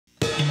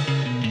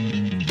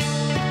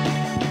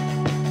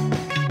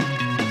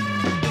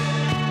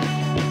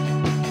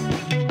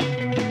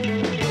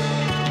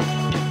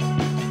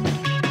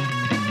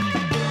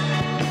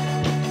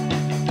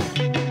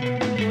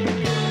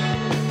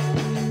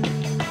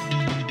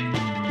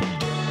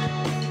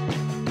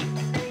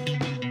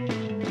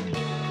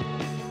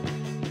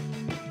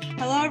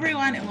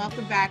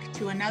welcome back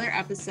to another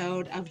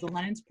episode of the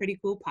London's Pretty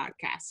Cool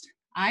podcast.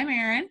 I'm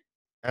Erin.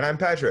 And I'm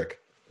Patrick.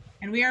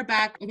 And we are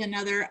back with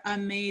another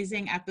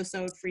amazing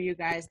episode for you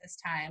guys this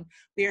time.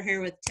 We are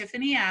here with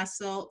Tiffany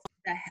Astle,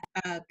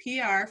 the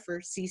PR for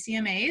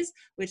CCMAs,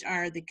 which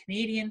are the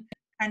Canadian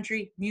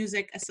Country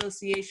Music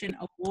Association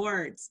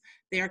Awards.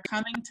 They are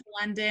coming to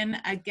London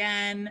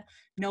again,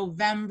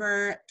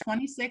 November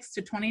 26th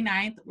to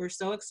 29th. We're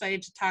so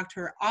excited to talk to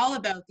her all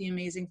about the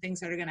amazing things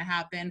that are going to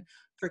happen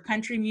for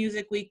Country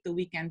Music Week the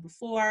weekend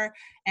before,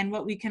 and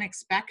what we can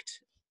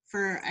expect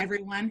for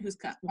everyone who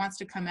wants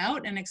to come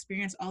out and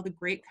experience all the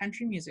great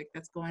country music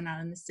that's going on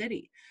in the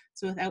city.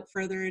 So without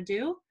further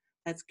ado,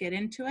 let's get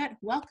into it.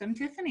 Welcome,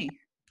 Tiffany.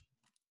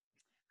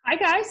 Hi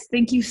guys,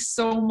 thank you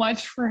so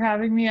much for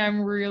having me.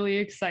 I'm really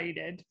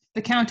excited.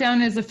 The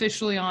countdown is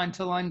officially on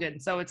to London,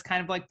 so it's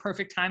kind of like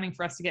perfect timing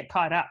for us to get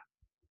caught up.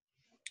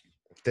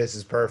 This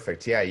is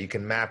perfect. Yeah, you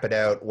can map it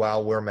out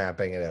while we're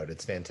mapping it out.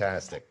 It's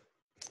fantastic.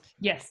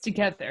 Yes,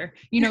 together.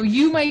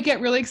 You might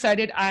get really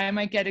excited. I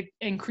might get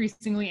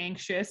increasingly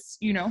anxious,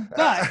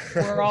 but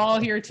we're all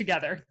here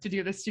together to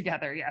do this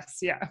together. Yes,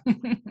 yeah.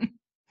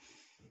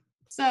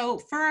 So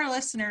for our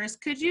listeners,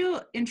 could you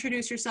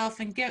introduce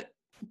yourself and give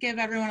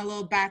everyone a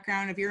little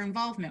background of your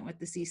involvement with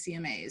the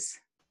CCMAs?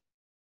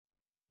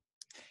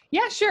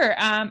 Yeah, sure.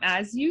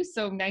 As you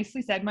so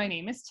nicely said, my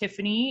name is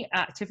Tiffany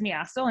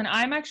Astle, and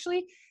I'm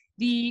actually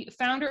the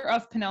founder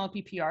of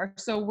Penelope PR.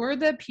 So we're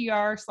the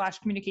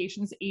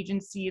PR/communications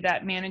agency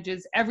that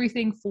manages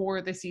everything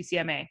for the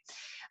CCMA.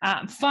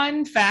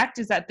 Fun fact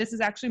is that this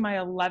is actually my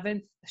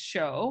 11th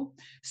show.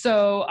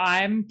 So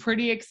I'm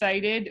pretty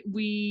excited.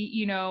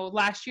 We,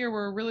 last year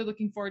we're really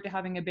looking forward to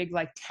having a big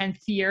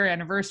 10th year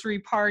anniversary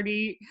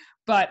party,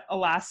 but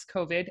alas,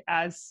 COVID,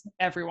 as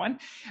everyone.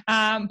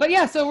 But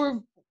yeah,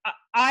 so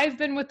I've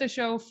been with the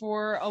show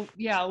for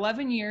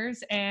 11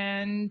 years,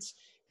 and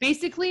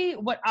basically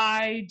what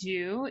I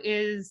do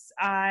is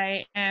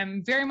I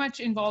am very much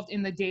involved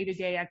in the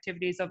day-to-day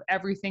activities of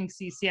everything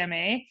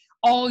CCMA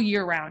all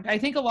year round. I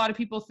think a lot of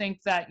people think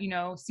that,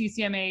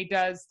 CCMA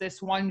does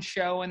this one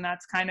show and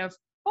that's kind of,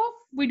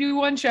 we do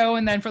one show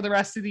and then for the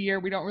rest of the year,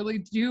 we don't really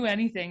do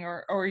anything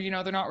or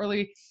they're not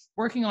really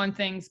working on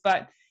things.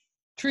 But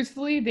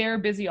truthfully, they're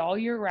busy all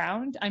year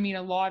round. I mean,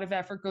 a lot of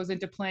effort goes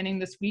into planning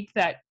this week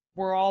that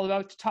we're all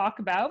about to talk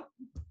about.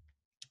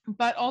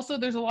 But also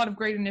there's a lot of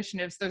great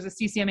initiatives. There's a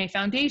CCMA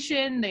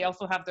Foundation. They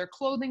also have their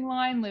clothing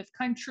line, Live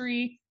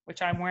Country,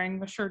 which I'm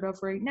wearing the shirt of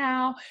right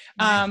now.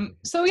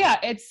 So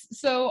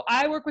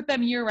I work with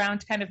them year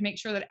round to kind of make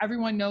sure that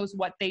everyone knows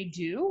what they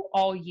do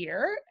all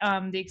year,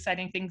 the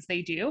exciting things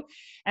they do.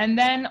 And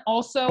then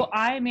also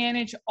I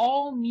manage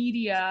all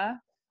media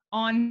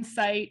on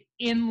site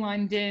in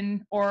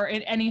London or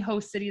in any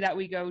host city that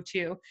we go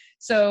to.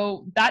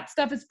 So that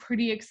stuff is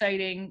pretty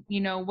exciting.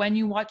 When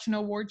you watch an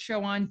award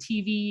show on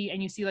TV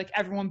and you see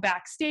everyone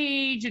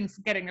backstage and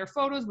getting their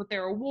photos with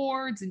their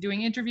awards and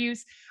doing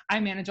interviews, I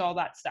manage all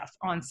that stuff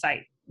on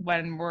site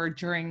when we're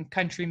during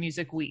Country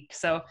Music Week.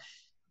 So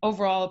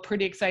overall, a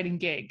pretty exciting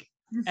gig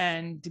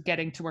and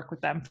getting to work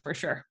with them for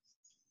sure.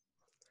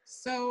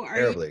 So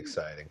terribly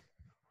exciting.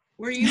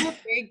 Were you a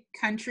big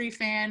country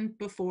fan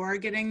before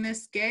getting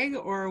this gig,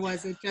 or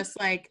was it just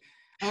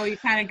you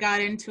kind of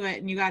got into it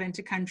and you got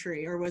into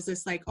country, or was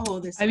this I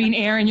mean,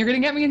 Erin, you're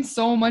going to get me in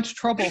so much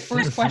trouble.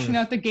 First question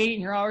out the gate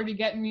and you're already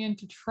getting me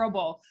into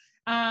trouble.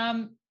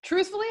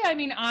 Truthfully, I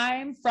mean,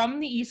 I'm from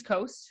the East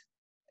Coast,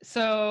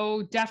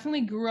 so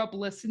definitely grew up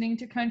listening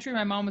to country.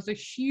 My mom was a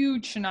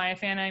huge Shania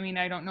fan. I mean,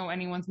 I don't know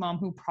anyone's mom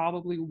who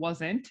probably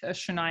wasn't a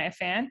Shania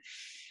fan.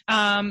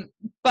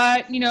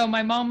 But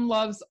my mom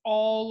loves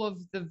all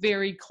of the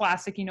very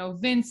classic,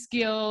 Vince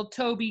Gill,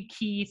 Toby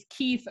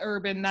Keith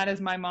Urban. That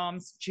is my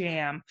mom's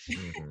jam.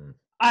 Mm-hmm.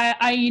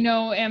 I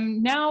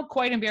am now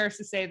quite embarrassed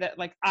to say that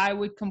I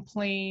would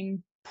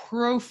complain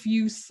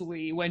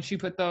profusely when she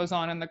put those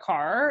on in the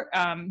car.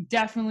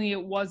 Definitely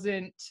it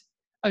wasn't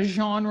a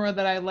genre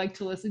that I like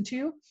to listen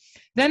to.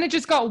 Then it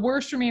just got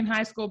worse for me in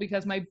high school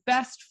because my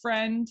best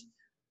friend,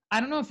 I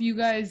don't know if you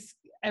guys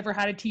ever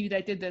had a TV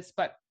that did this,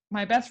 but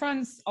my best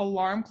friend's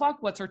alarm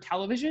clock was her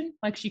television.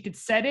 She could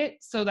set it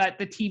so that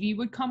the TV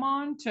would come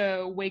on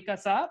to wake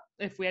us up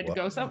if we had to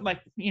go something,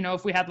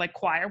 if we had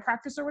choir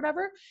practice or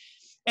whatever.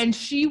 And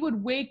she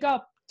would wake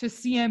up to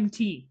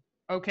CMT.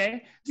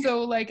 Okay.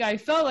 So I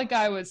felt like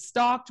I was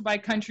stalked by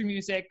country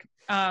music.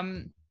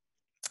 And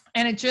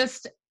it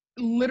just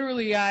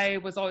literally, I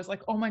was always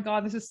oh my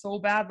God, this is so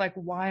bad.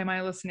 Why am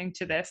I listening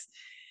to this?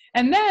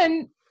 And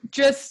then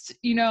just,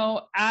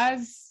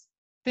 as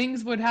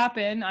things would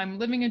happen. I'm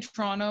living in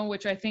Toronto,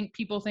 which I think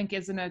people think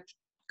isn't a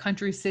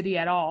country city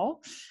at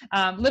all.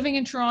 Living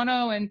in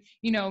Toronto and,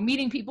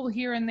 meeting people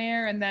here and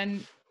there. And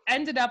then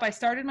I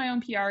started my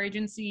own PR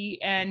agency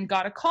and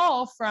got a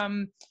call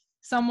from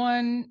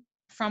someone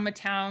from a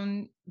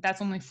town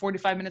that's only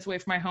 45 minutes away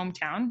from my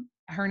hometown.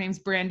 Her name's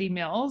Brandy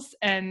Mills,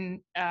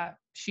 and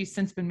she's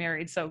since been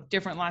married, so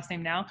different last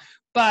name now.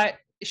 But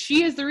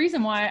she is the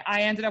reason why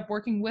I ended up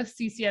working with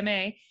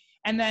CCMA.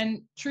 And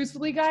then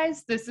truthfully,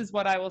 guys, this is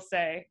what I will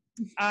say.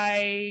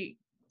 I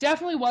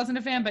definitely wasn't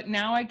a fan, but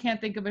now I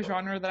can't think of a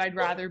genre that I'd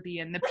rather be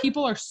in. The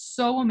people are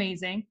so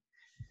amazing.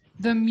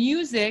 The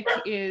music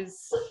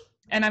is,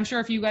 and I'm sure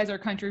if you guys are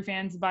country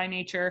fans by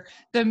nature,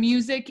 the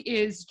music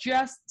is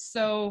just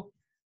so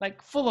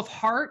like full of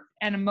heart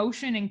and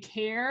emotion and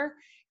care.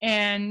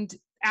 And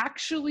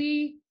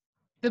actually,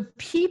 the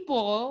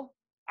people,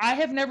 I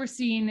have never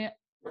seen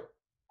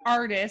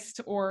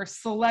artists or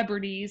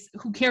celebrities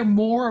who care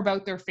more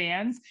about their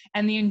fans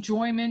and the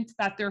enjoyment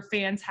that their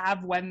fans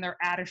have when they're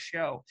at a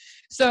show.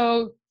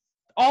 So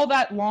all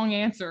that long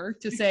answer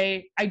to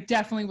say I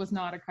definitely was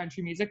not a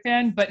country music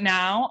fan, but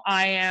now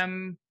I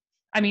am.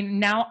 I mean,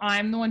 now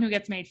I'm the one who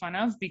gets made fun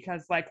of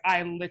because like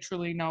I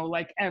literally know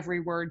like every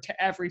word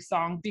to every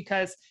song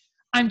because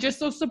I'm just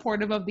so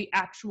supportive of the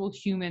actual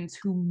humans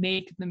who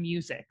make the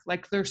music.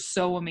 Like they're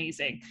so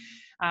amazing.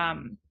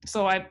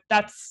 So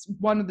that's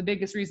one of the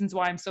biggest reasons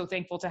why I'm so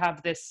thankful to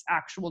have this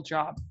actual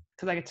job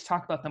because I get to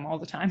talk about them all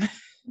the time.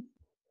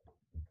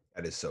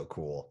 That is so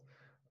cool.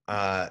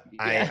 Yeah.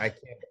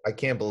 I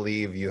can't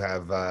believe you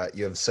have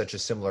such a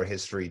similar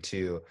history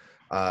to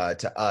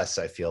us.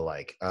 I feel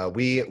like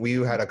we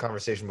had a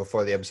conversation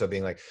before the episode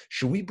being like,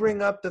 should we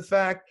bring up the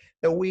fact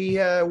that we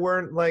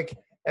weren't like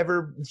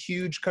ever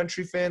huge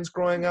country fans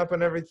growing up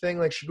and everything,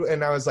 like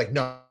and I was like,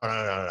 no,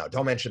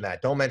 don't mention that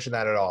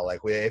at all.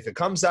 Like if it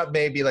comes up,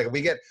 maybe like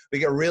we get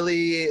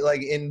really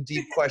like in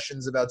deep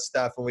questions about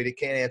stuff and we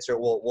can't answer it,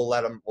 we'll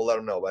let them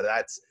know, but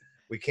that's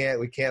we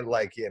can't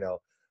like, you know,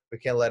 we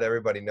can't let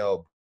everybody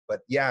know. But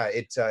yeah,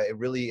 it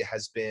really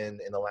has been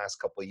in the last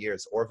couple of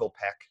years. Orville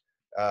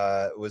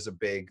Peck was a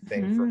big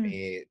thing for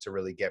me to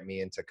really get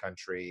me into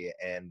country,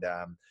 and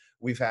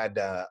we've had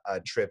a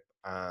trip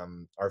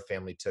our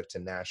family took to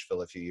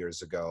Nashville a few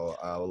years ago,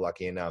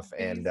 lucky enough,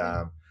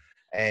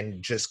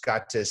 and just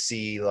got to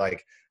see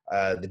like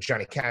the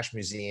Johnny Cash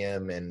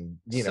Museum, and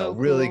you know,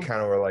 really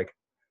kind of were like,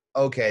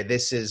 okay,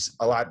 this is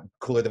a lot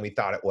cooler than we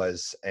thought it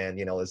was, and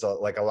you know, there's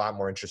like a lot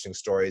more interesting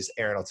stories.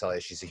 Erin will tell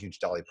you she's a huge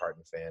Dolly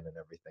Parton fan and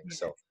everything.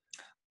 So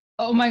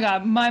oh my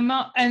God, my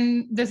mom,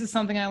 and this is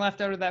something I left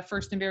out of that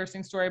first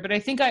embarrassing story, but I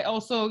think I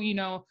also, you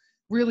know,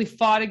 really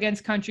fought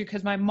against country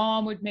because my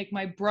mom would make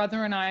my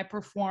brother and I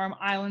perform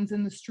Islands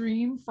in the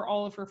Stream for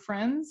all of her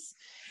friends.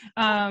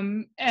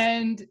 And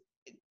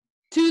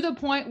to the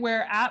point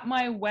where at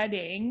my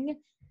wedding,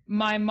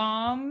 my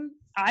mom,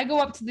 I go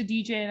up to the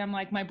DJ and I'm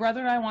like, my brother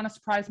and I want to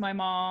surprise my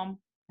mom.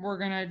 We're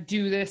going to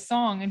do this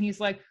song. And he's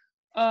like,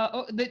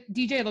 the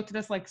DJ looked at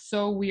us like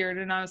so weird.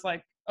 And I was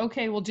like,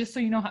 okay, well, just so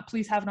you know,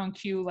 please have it on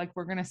cue. Like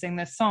we're going to sing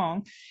this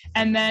song.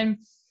 And then,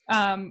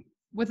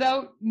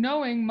 without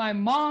knowing, my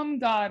mom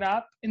got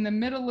up in the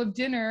middle of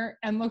dinner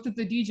and looked at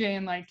the DJ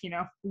and like, you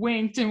know,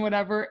 winked and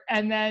whatever.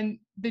 And then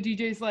the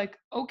DJ's like,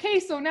 okay,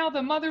 so now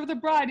the mother of the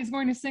bride is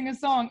going to sing a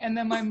song. And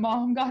then my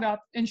mom got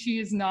up and she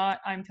is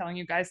not, I'm telling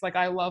you guys, like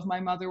I love my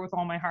mother with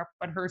all my heart,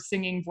 but her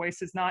singing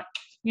voice is not,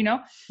 you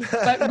know,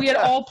 but we had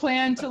all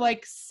planned to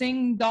like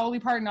sing Dolly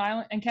Parton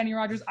Island and Kenny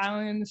Rogers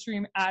Island in the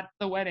Stream at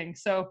the wedding.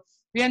 So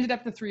we ended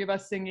up the three of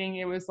us singing.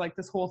 It was like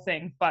this whole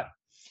thing, but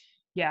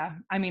yeah,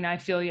 I mean, I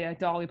feel you,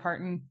 Dolly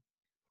Parton.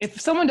 If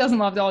someone doesn't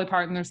love Dolly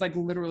Parton, there's like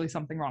literally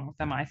something wrong with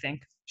them, I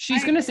think.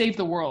 She's going to save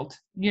the world,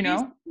 you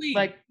know?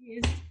 Like, she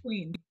is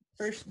queen.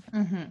 First.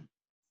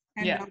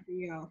 Yeah.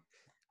 Yeah.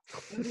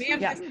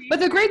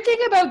 But the great thing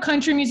about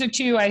country music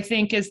too, I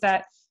think, is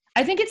that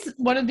I think it's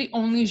one of the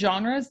only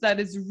genres that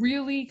is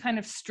really kind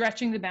of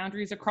stretching the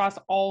boundaries across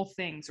all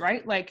things,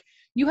 right? Like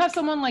you have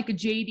someone like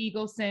Jade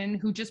Eagleson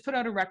who just put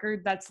out a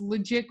record that's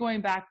legit going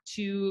back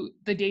to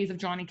the days of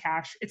Johnny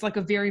Cash. It's like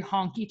a very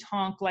honky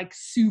tonk, like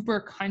super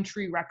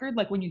country record.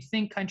 Like when you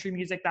think country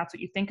music, that's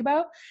what you think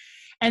about.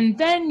 And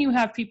then you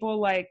have people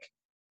like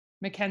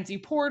Mackenzie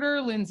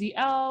Porter, Lindsay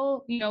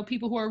L., you know,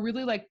 people who are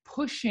really like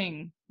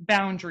pushing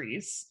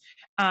boundaries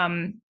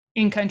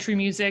in country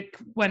music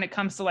when it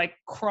comes to like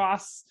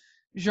cross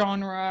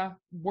genre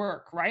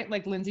work, right?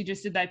 Like Lindsay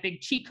just did that big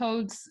Cheat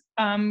Codes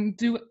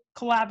do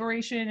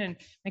collaboration, and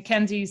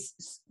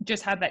Mackenzie's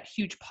just had that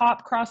huge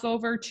pop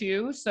crossover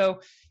too.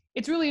 So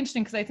it's really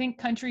interesting because I think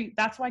country,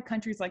 that's why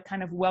country's like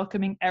kind of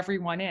welcoming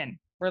everyone in.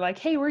 We're like,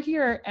 hey, we're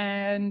here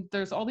and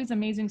there's all these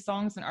amazing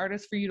songs and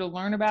artists for you to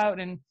learn about.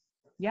 And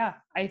yeah,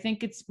 I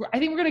think we're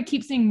going to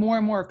keep seeing more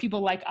and more of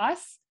people like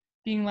us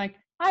being like,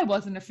 I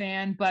wasn't a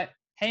fan, but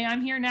hey,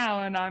 I'm here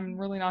now and I'm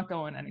really not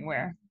going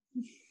anywhere.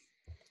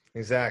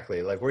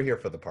 Exactly. Like we're here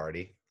for the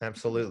party.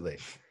 Absolutely.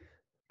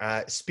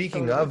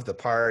 Speaking of the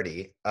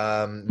party,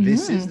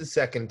 this is the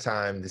second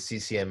time the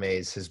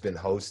CCMAs has been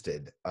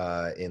hosted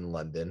in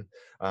London,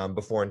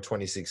 before in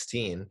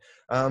 2016.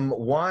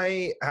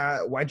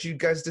 Why'd you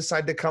guys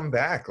decide to come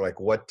back? Like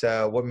what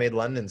made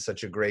London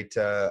such a great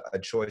a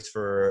choice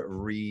for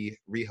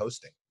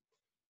re-hosting?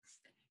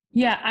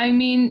 Yeah, I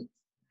mean,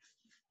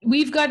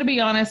 we've got to be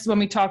honest when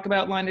we talk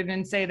about London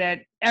and say that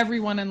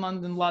everyone in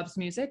London loves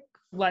music.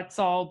 Let's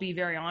all be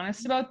very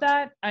honest about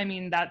that. I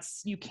mean,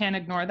 you can't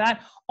ignore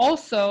that.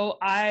 Also,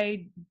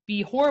 I'd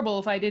be horrible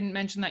if I didn't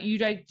mention that you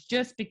guys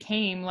just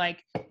became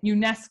like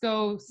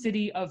UNESCO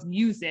City of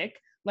Music.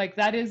 Like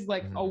that is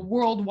like a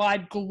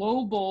worldwide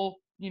global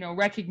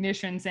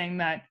recognition saying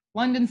that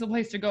London's the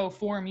place to go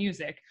for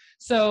music.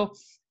 So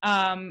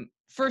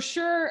for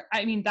sure,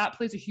 I mean, that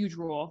plays a huge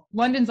role.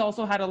 London's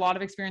also had a lot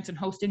of experience in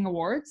hosting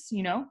awards.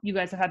 You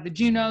guys have had the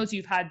Junos,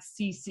 you've had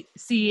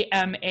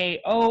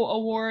CCMAO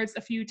awards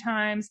a few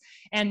times,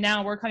 and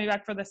now we're coming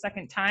back for the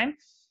second time.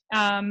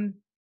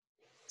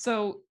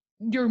 So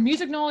your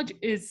music knowledge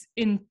is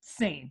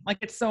insane. Like,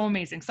 it's so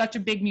amazing. Such a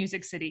big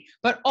music city.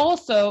 But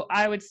also,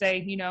 I would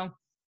say,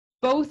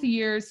 both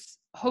years,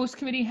 host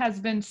committee has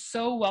been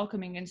so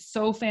welcoming and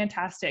so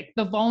fantastic.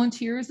 The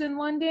volunteers in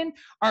London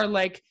are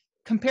like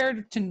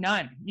compared to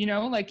none,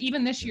 like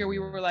even this year we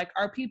were like,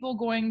 are people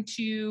going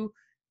to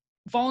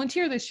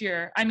volunteer this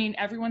year? I mean,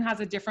 everyone has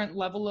a different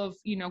level of,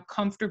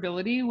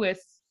 comfortability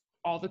with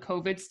all the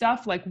COVID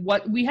stuff. Like,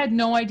 what we had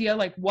no idea,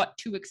 like what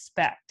to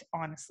expect,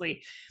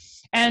 honestly.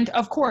 And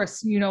of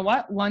course, you know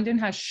what? London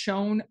has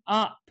shown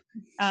up.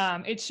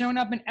 It's shown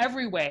up in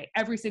every way,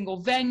 every single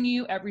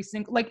venue,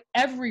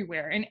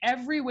 everywhere, in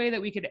every way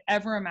that we could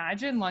ever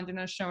imagine. London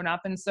has shown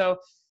up. And so,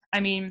 I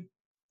mean,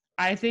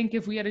 I think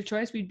if we had a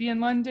choice, we'd be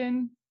in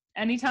London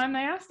anytime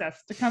they asked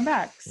us to come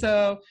back.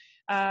 So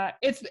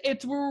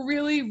we're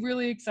really,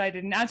 really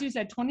excited. And as you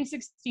said,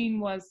 2016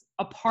 was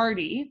a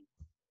party.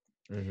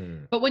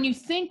 Mm-hmm. But when you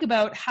think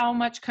about how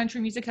much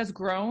country music has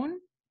grown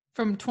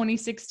from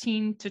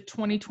 2016 to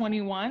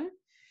 2021,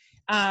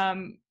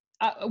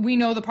 we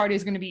know the party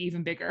is going to be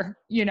even bigger.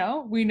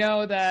 We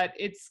know that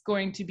it's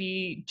going to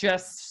be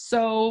just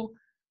so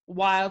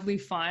wildly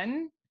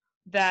fun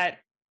that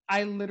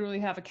I literally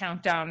have a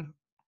countdown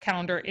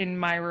calendar in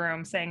my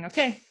room saying,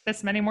 okay,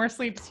 this many more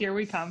sleeps, here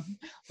we come,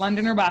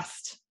 London or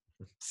bust.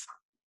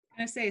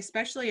 I say,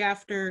 especially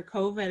after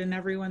COVID and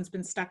everyone's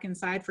been stuck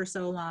inside for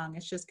so long,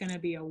 it's just going to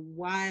be a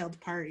wild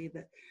party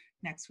that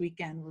next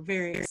weekend. We're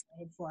very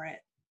excited for it.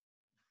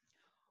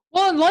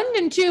 Well, in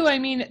London too, I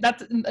mean,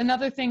 that's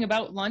another thing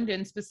about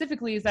London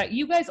specifically, is that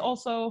you guys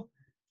also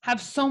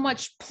have so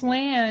much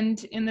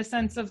planned in the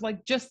sense of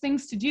like just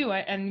things to do.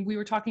 And we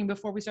were talking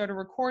before we started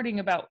recording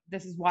about,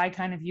 this is why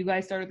kind of you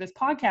guys started this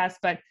podcast,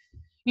 but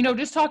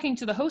just talking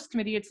to the host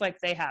committee, it's like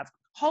they have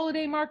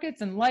holiday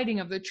markets and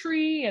lighting of the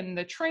tree and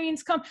the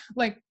trains come.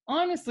 Like,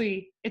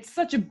 honestly, it's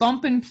such a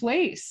bumpin'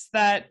 place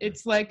that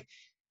it's like,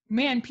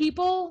 man,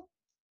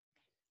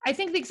 I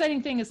think the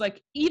exciting thing is,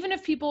 like, even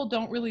if people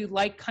don't really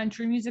like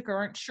country music or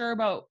aren't sure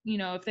about,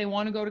 if they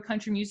want to go to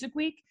Country Music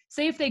Week,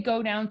 say if they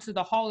go down to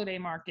the holiday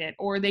market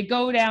or they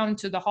go down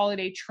to the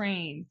holiday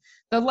train,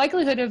 the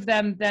likelihood of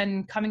them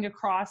then coming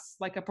across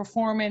like a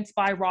performance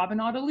by Robin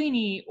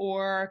Ottolini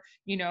or,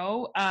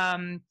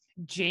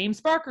 James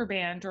Barker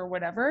Band or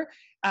whatever,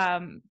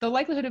 the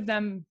likelihood of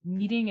them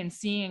meeting and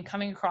seeing and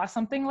coming across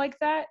something like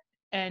that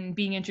and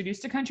being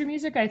introduced to country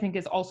music, I think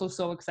is also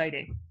so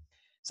exciting.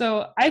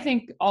 So I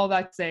think all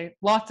that to say,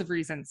 lots of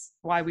reasons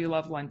why we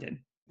love London,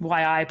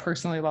 why I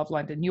personally love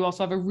London. You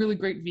also have a really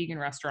great vegan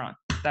restaurant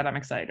that I'm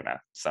excited about.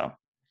 So,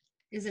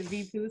 is it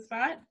V2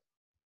 spot?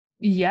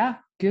 Yeah,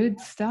 good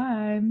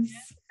times.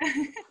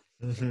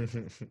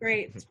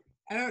 Great.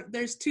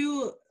 There's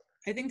two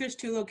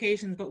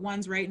locations, but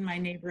one's right in my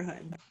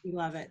neighborhood. We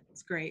love it.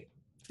 It's great.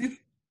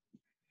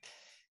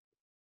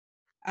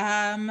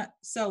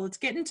 So let's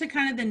get into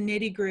kind of the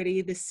nitty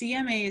gritty. The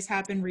CMAs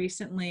happened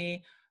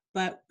recently,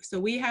 but so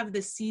we have the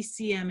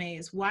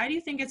CCMAs. Why do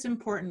you think it's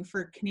important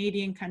for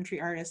Canadian country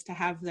artists to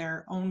have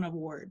their own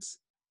awards?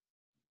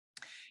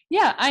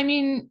 Yeah, I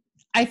mean,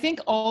 I think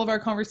all of our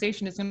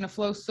conversation is going to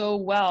flow so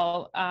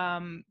well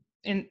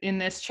in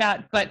this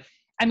chat. But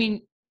I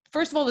mean,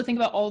 first of all, to think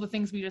about all the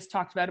things we just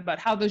talked about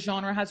how the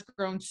genre has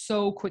grown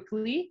so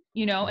quickly,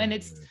 and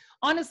it's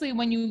honestly,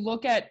 when you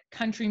look at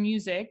country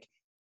music,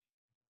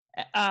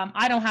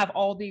 I don't have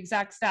all the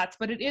exact stats,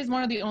 but it is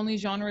one of the only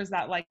genres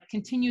that like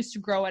continues to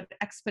grow at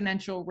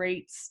exponential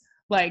rates.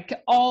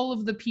 Like, all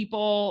of the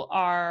people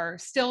are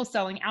still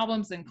selling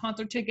albums and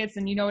concert tickets,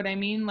 and you know what I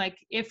mean? Like,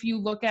 if you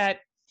look at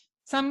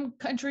some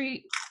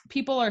country,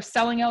 people are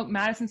selling out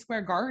Madison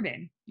Square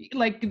Garden.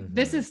 Like,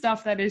 this is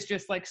stuff that is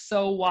just like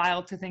so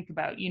wild to think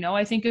about.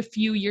 I think a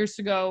few years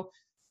ago,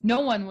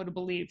 no one would have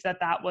believed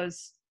that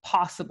was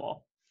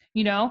possible.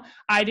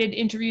 I did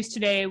interviews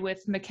today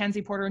with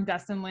Mackenzie Porter and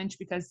Dustin Lynch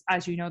because,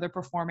 as you know, they're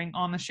performing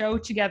on the show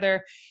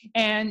together.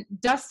 And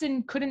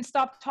Dustin couldn't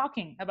stop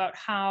talking about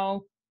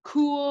how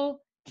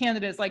cool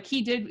Canada is. Like,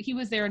 he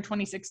was there in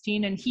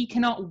 2016 and he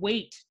cannot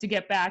wait to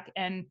get back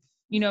and,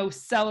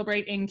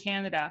 celebrate in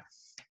Canada.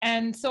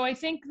 And so I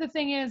think the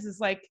thing is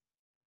like,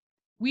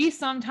 we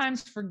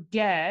sometimes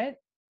forget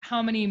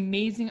how many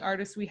amazing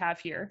artists we have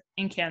here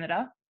in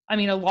Canada. I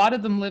mean, a lot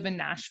of them live in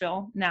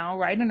Nashville now,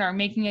 right? And are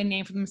making a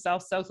name for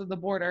themselves south of the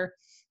border,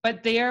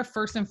 but they are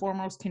first and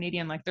foremost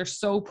Canadian. Like, they're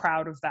so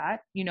proud of that.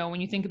 When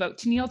you think about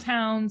Tennille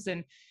Towns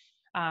and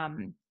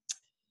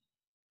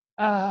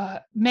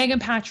Megan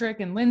Patrick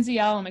and Lindsay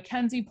L and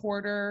Mackenzie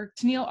Porter,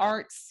 Tennille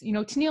Arts,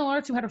 Tennille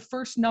Arts, who had a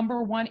first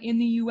 #1 in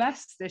the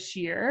US this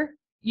year,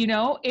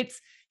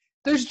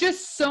 there's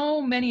just so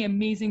many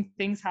amazing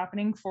things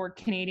happening for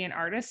Canadian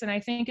artists. And I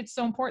think it's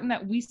so important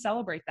that we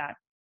celebrate that.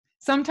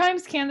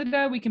 sometimes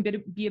Canada, we can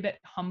be a bit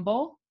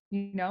humble,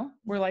 you know,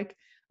 we're like,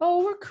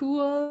 oh, we're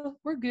cool,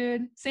 we're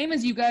good. Same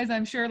as you guys,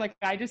 I'm sure. Like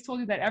I just told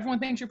you that everyone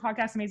thinks your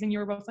podcast amazing. You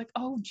were both like,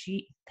 oh,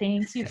 gee,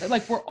 thanks. You know,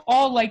 like we're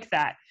all like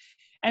that.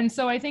 And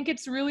so I think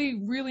it's really,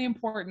 really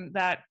important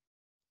that,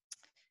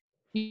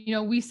 you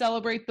know, we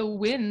celebrate the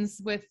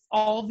wins with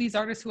all of these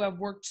artists who have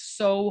worked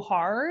so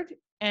hard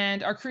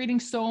and are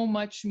creating so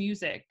much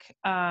music.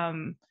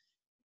 I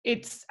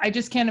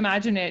just can't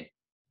imagine it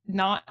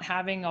not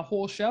having a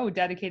whole show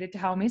dedicated to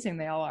how amazing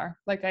they all are.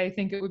 Like, I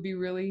think it would be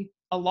really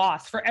a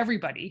loss for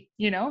everybody,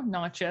 you know,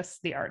 not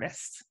just the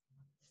artists.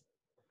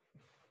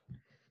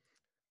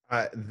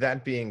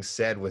 That being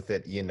said, with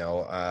it, you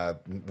know,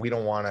 we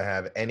don't want to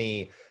have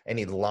any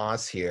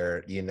loss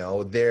here. You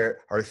know, there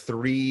are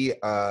three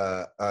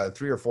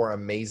or four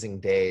amazing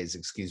days,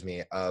 excuse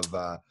me, of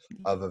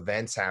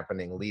events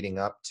happening leading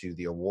up to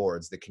the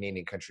awards, the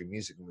Canadian Country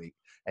Music Week,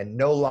 and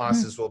no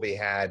losses will be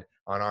had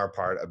on our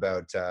part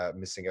about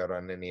missing out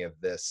on any of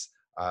this.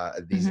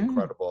 These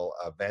incredible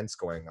events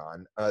going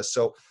on.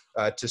 So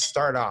to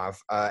start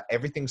off,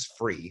 everything's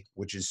free,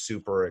 which is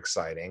super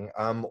exciting.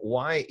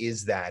 Why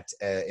is that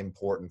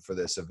important for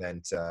this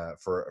event,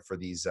 for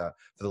the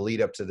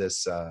lead up to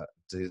this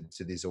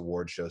to these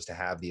award shows, to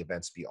have the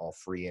events be all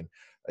free and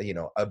you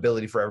know,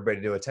 ability for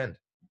everybody to attend?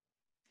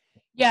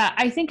 Yeah,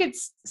 I think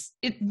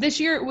this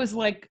year it was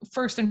like,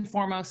 first and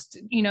foremost,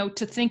 you know,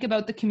 to think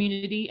about the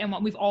community and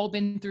what we've all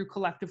been through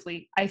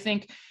collectively. I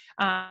think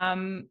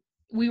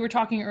we were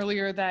talking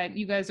earlier that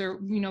you guys are,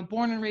 you know,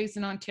 born and raised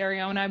in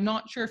Ontario, and I'm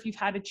not sure if you've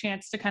had a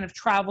chance to kind of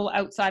travel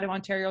outside of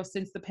Ontario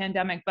since the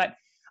pandemic, but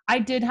I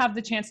did have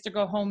the chance to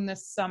go home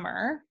this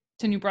summer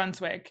to New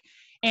Brunswick.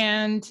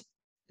 And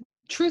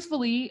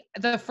truthfully,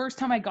 the first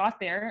time I got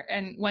there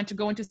and went to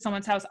go into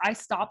someone's house, I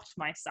stopped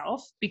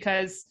myself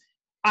because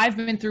I've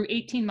been through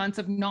 18 months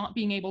of not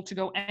being able to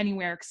go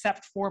anywhere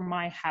except for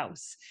my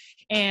house.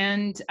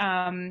 And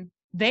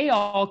they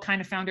all kind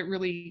of found it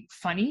really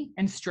funny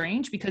and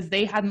strange because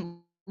they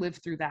hadn't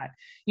lived through that,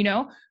 you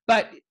know.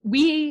 But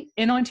we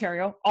in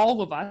Ontario,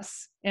 all of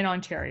us in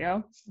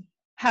Ontario,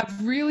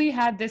 have really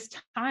had this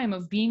time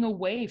of being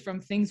away from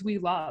things we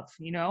love,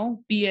 you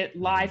know, be it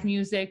live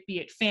music, be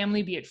it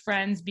family, be it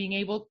friends, being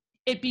able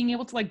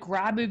to like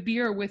grab a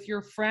beer with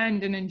your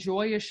friend and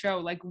enjoy a show.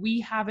 Like,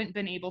 we haven't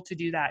been able to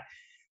do that.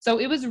 So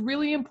it was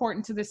really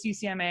important to the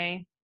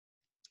CCMA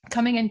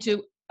coming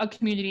into a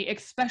community,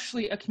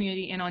 especially a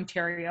community in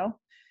Ontario,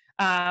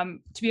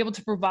 to be able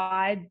to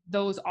provide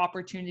those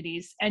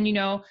opportunities. And, you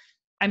know,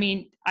 I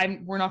mean,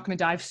 we're not going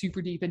to dive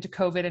super deep into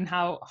COVID and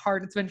how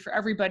hard it's been for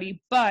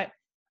everybody, but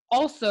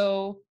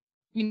also,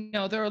 you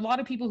know, there are a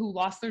lot of people who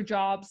lost their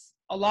jobs,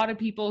 a lot of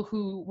people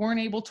who weren't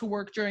able to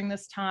work during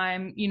this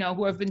time, you know,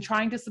 who have been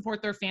trying to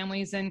support their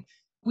families. And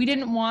we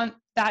didn't want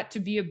that to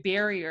be a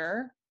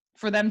barrier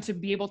for them to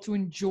be able to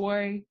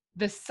enjoy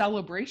this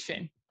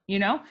celebration, you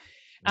know?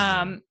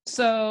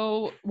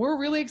 So we're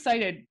really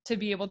excited to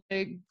be able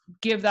to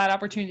give that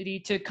opportunity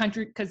to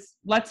country, because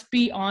let's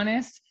be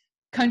honest,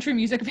 country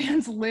music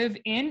fans live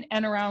in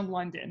and around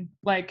London.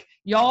 Like,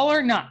 y'all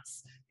are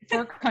nuts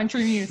for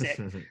country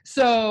music.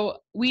 So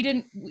we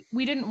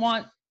didn't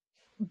want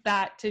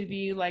that to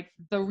be like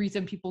the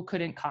reason people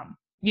couldn't come,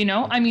 you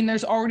know? I mean,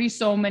 there's already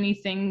so many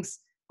things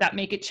that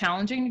make it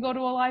challenging to go to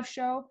a live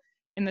show,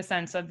 in the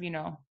sense of, you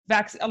know,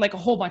 like a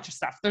whole bunch of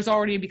stuff. There's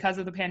already, because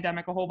of the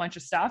pandemic, a whole bunch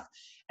of stuff.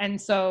 And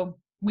so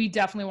we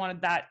definitely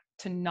wanted that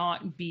to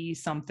not be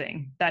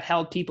something that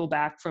held people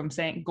back from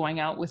going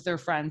out with their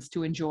friends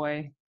to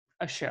enjoy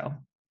a show.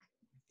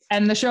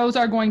 And the shows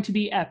are going to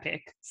be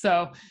epic,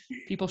 so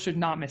people should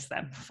not miss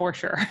them, for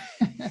sure.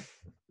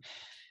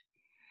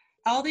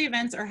 All the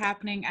events are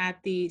happening at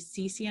the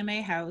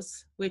CCMA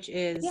house, which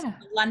is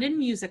London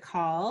Music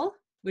Hall,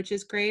 which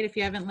is great. If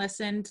you haven't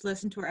listened,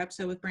 listen to our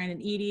episode with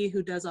Brandon Eady,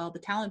 who does all the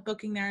talent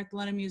booking there at the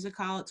London Music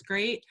Hall. It's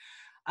great.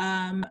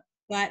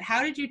 But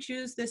how did you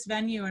choose this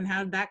venue, and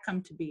how did that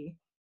come to be,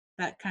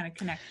 that kind of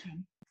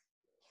connection?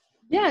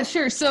 Yeah,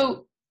 sure.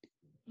 So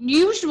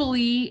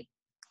usually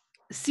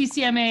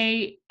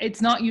CCMA,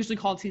 it's not usually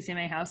called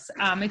CCMA House.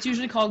 It's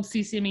usually called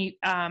CCMA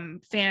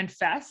Fan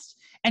Fest.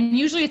 And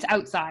usually it's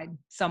outside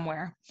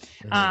somewhere.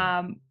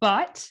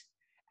 But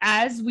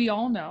as we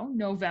all know,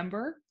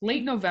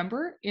 late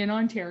November in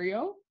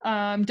Ontario,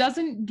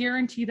 doesn't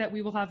guarantee that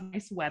we will have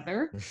nice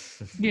weather,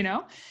 you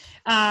know?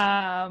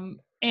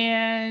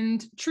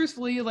 And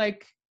truthfully,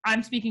 like,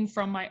 I'm speaking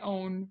from my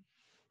own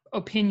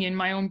opinion,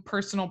 my own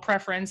personal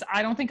preference.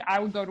 I don't think I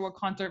would go to a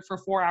concert for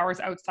 4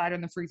 hours outside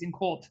in the freezing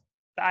cold.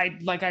 I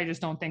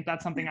just don't think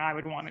that's something I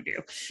would want to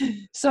do.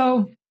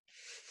 So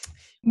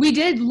we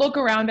did look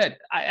around at,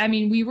 I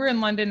mean, we were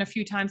in London a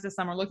few times this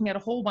summer looking at a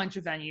whole bunch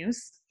of venues.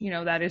 You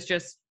know, that is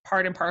just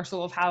part and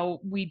parcel of how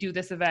we do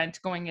this event,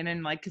 going in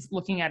and like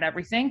looking at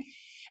everything.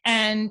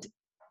 And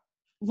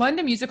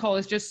London Music Hall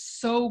is just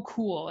so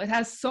cool. It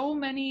has so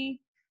many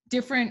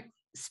different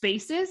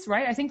spaces,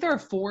 right? I think there are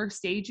 4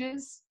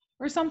 stages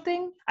or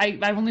something.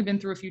 I've only been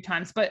through a few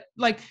times, but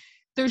like,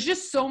 there's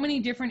just so many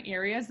different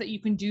areas that you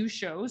can do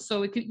shows.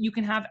 So you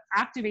can have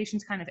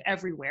activations kind of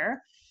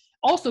everywhere.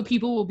 Also,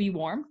 people will be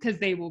warm because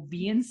they will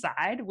be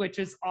inside, which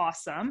is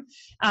awesome.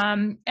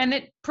 And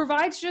it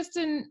provides just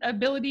an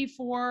ability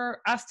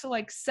for us to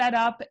like set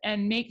up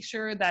and make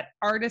sure that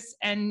artists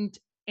and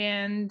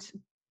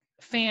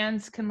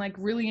fans can like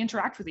really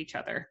interact with each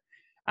other.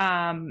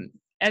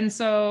 And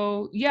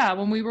so, yeah,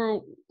 when we were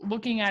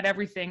looking at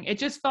everything, it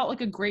just felt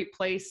like a great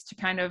place to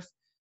kind of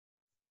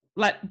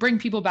bring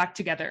people back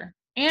together.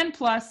 And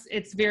plus,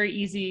 it's very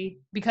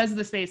easy because of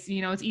the space,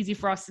 you know, it's easy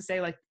for us to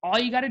say, like, all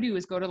you got to do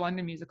is go to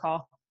London Music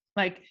Hall.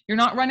 Like, you're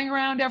not running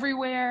around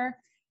everywhere.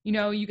 You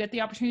know, you get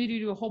the opportunity to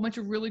do a whole bunch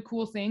of really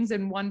cool things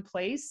in one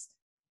place,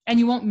 and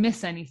you won't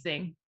miss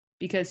anything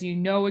because you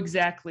know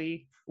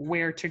exactly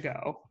where to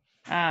go.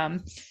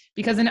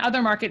 Because in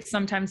other markets,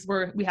 sometimes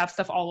we have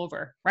stuff all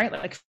over, right?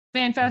 Like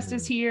FanFest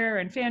is here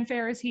and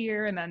Fanfare is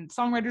here, and then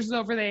Songwriters is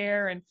over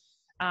there.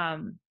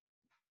 And,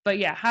 but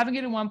yeah, having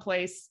it in one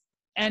place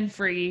and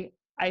free,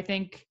 I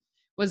think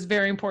was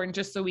very important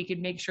just so we could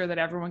make sure that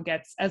everyone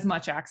gets as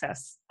much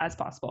access as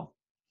possible.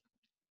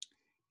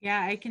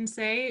 Yeah, I can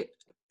say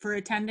for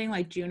attending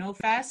like Juno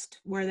Fest,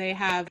 where they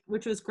have,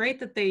 which was great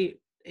that they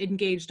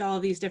engaged all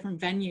of these different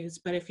venues,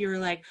 but if you're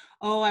like,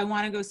 oh, I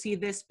want to go see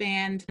this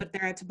band, but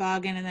they're at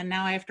Toboggan, and then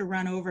now I have to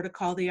run over to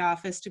call the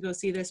office to go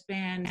see this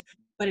band,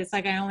 but it's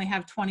like I only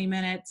have 20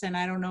 minutes and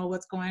I don't know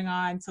what's going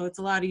on. So it's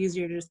a lot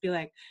easier to just be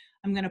like,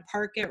 I'm going to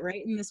park it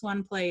right in this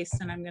one place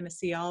and I'm going to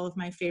see all of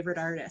my favorite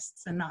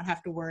artists and not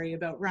have to worry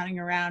about running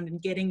around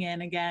and getting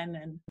in again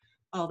and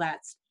all that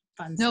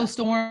fun No stuff.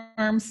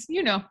 storms,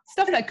 you know,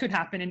 stuff that could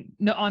happen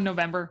on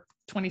November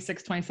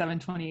 26, 27,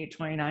 28,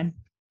 29.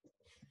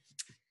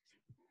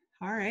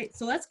 All right,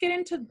 so let's get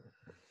into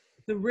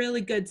the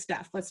really good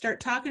stuff. Let's start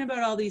talking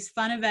about all these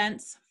fun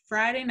events.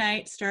 Friday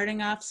night,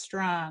 starting off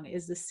strong,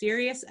 is the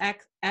Sirius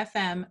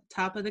FM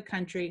Top of the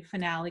Country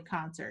finale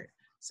concert.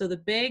 So the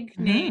big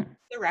name,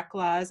 the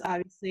Reclaws,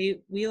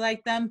 obviously, we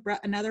like them,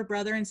 another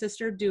brother and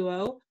sister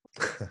duo.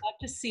 Love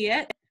to see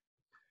it.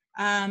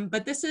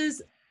 But this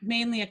is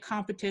mainly a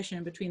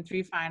competition between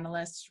three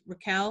finalists,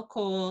 Raquel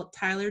Cole,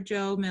 Tyler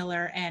Joe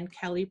Miller, and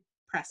Kelly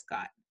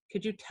Prescott.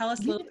 Could you tell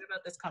us a little bit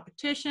about this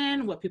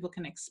competition, what people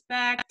can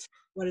expect,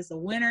 what does the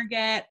winner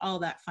get, all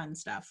that fun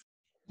stuff?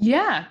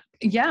 Yeah,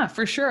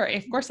 for sure.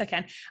 Of course I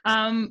can.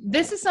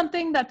 This is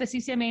something that the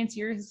CCMA and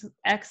Sirius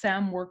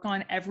XM work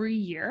on every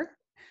year.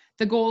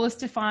 The goal is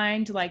to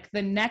find like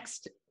the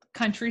next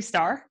country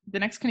star, the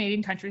next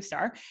Canadian country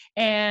star.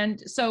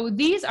 And so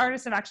these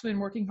artists have actually been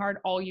working hard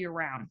all year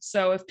round.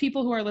 So if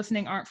people who are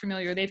listening aren't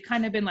familiar, they've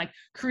kind of been like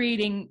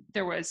creating,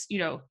 there was, you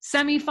know,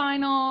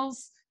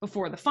 semifinals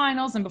before the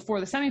finals, and before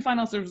the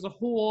semifinals, there was a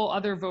whole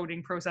other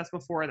voting process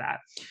before that.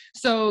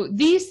 So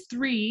these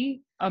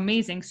three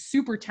amazing,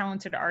 super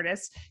talented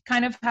artists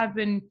kind of have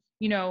been,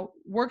 you know,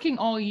 working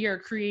all year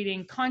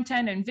creating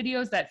content and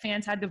videos that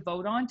fans had to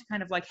vote on to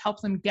kind of like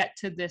help them get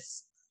to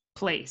this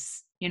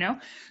place, you know?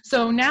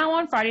 So now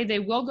on Friday, they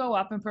will go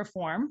up and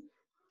perform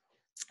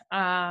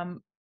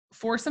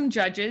for some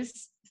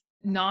judges,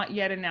 not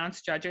yet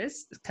announced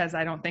judges, because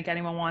I don't think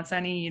anyone wants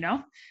any, you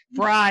know,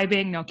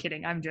 bribing. No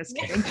kidding. I'm just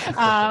kidding.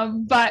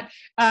 But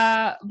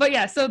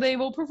yeah, so they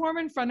will perform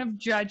in front of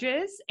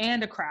judges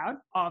and a crowd,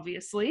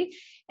 obviously.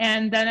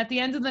 And then at the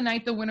end of the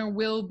night, the winner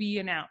will be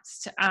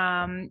announced.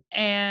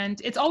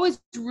 And it's always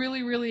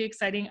really, really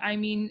exciting. I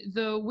mean,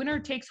 the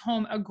winner takes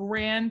home a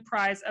grand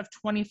prize of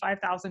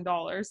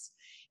 $25,000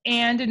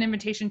 and an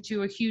invitation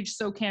to a huge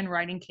SoCan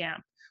writing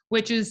camp,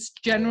 which is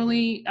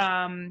generally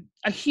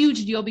a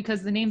huge deal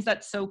because the names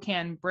that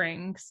SoCan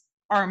brings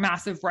are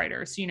massive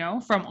writers, you know,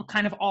 from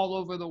kind of all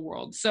over the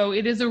world. So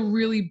it is a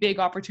really big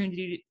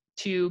opportunity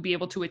to be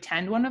able to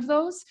attend one of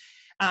those.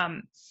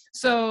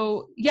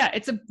 So yeah,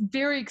 it's a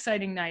very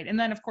exciting night. And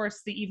then of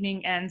course the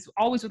evening ends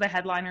always with a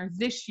headliner.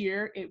 This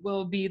year it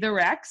will be the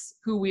Rex,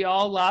 who we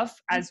all love,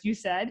 as you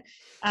said.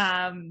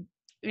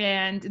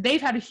 And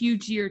they've had a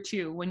huge year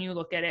too, when you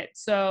look at it.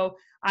 So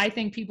I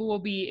think people will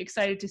be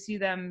excited to see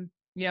them,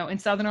 you know, in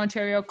Southern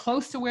Ontario,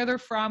 close to where they're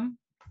from.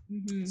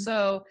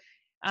 So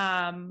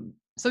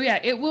yeah,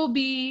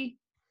 it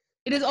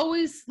is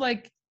always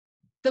like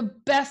the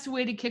best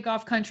way to kick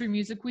off Country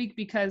Music Week,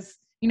 because,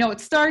 you know, it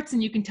starts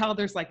and you can tell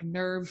there's like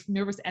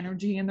nervous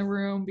energy in the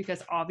room,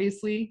 because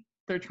obviously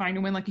they're trying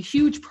to win like a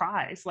huge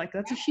prize. Like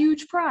that's a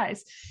huge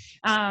prize.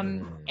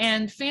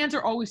 And fans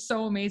are always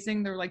so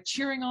amazing. They're like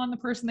cheering on the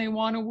person they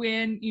want to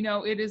win. You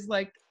know, it is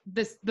like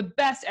the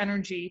best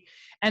energy.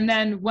 And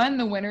then when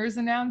the winner is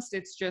announced,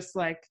 it's just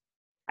like,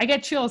 I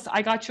get chills.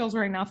 I got chills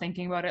right now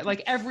thinking about it.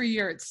 Like every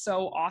year it's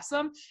so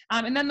awesome.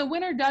 And then the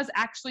winner does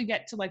actually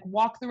get to like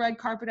walk the red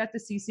carpet at the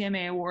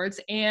CCMA Awards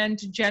and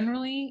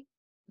generally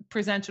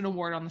present an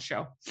award on the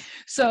show.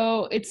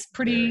 So it's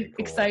pretty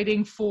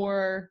exciting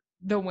for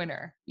the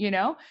winner, you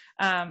know?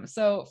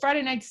 So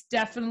Friday night's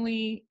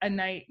definitely a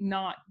night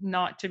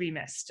not to be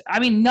missed. I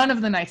mean, none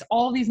of the nights,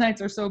 all these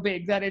nights are so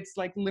big that it's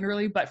like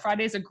literally, but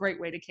Friday is a great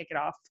way to kick it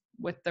off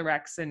with the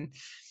Rex and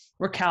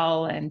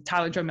Raquel and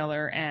Tyler Joe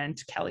Miller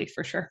and Kelly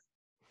for sure.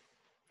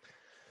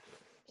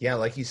 Yeah,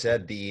 like you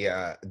said, the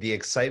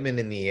excitement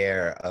in the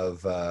air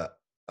of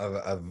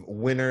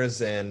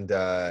winners and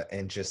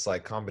just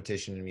like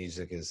competition in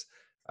music is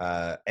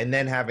and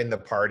then having the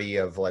party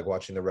of like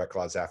watching the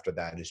records after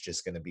that is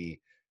just going to be,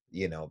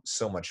 you know,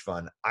 so much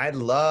fun. I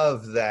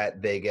love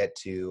that they get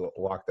to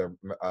walk the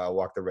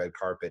red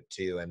carpet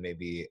too and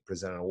maybe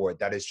present an award.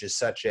 That is just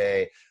such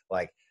a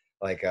like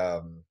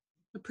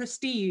The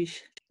prestige.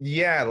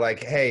 yeah,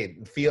 like, hey,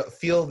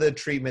 feel the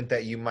treatment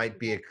that you might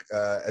be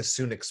as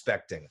soon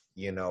expecting,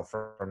 you know,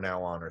 from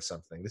now on or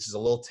something. This is a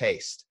little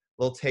taste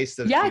of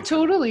the Yeah, future,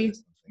 totally.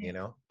 you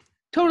know.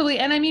 Totally.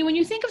 And I mean, when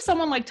you think of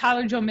someone like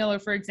Tyler Joe Miller,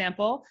 for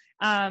example,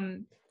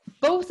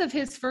 both of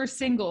his first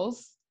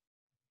singles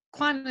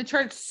climbed the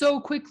charts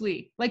so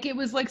quickly. Like it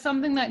was like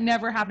something that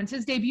never happens.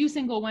 His debut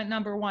single went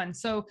 #1.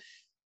 So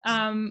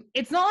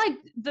it's not like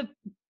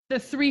the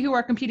three who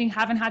are competing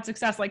haven't had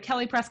success. Like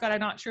Kelly Prescott, I'm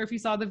not sure if you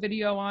saw the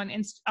video on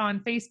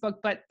Facebook,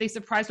 but they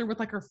surprised her with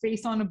like her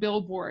face on a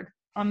billboard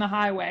on the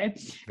highway.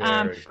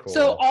 Very cool.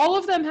 So all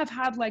of them have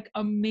had like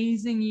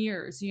amazing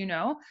years, you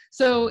know?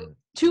 So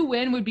to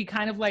win would be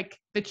kind of like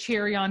the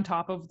cherry on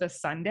top of the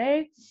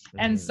sundae.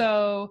 And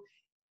so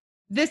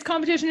this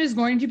competition is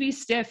going to be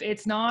stiff.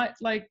 It's not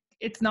like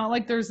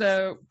there's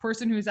a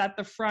person who's at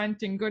the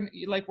front and good,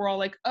 like we're all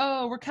like,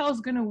 oh, Raquel's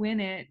gonna win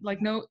it.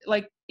 Like, no,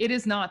 like it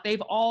is not.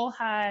 They've all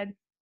had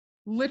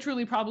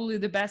literally probably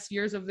the best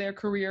years of their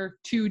career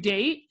to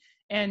date.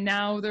 And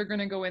now they're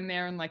gonna go in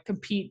there and like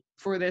compete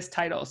for this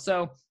title.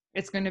 So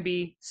it's gonna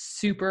be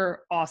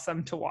super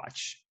awesome to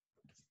watch.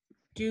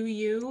 Do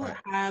you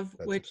have,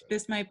 which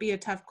this might be a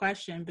tough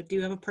question, but do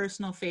you have a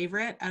personal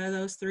favorite out of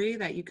those three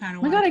that you kind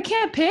of want? Oh my God, I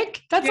can't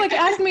pick. That's like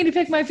asking me to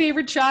pick my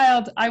favorite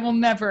child. I will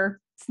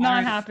never. It's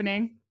not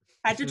happening.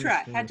 Had to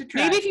try.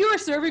 Maybe if you were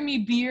serving me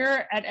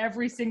beer at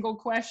every single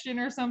question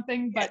or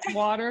something, but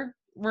water,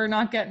 we're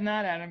not getting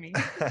that out of me.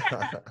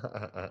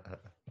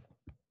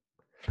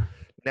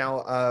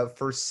 Now,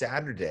 for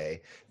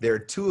Saturday, there are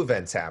two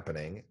events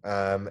happening.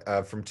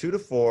 From 2 to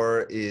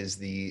 4 is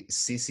the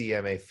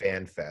CCMA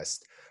Fan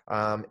Fest.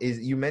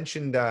 You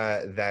mentioned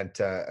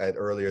that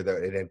earlier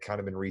that it had kind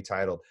of been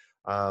retitled.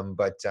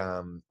 But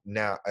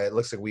now it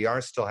looks like we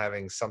are still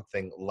having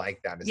something like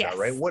that. Is that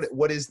right?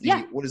 What is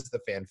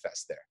the Fan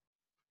Fest there?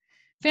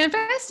 Fan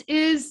Fest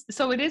is,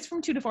 so it is from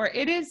 2 to 4.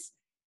 It is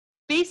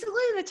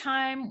basically the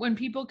time when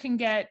people can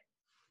get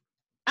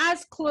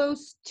as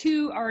close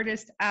to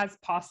artists as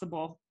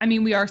possible. I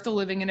mean, we are still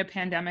living in a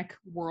pandemic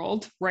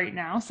world right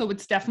now, so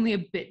it's definitely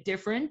a bit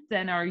different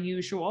than our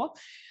usual.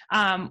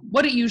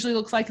 What it usually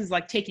looks like is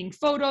like taking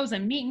photos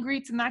and meet and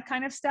greets and that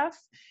kind of stuff.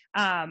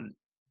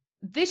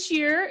 This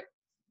year,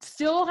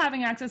 still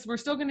having access, we're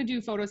still going to do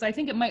photos. I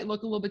think it might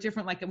look a little bit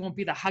different, like it won't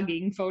be the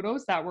hugging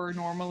photos that we're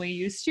normally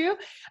used to.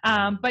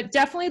 But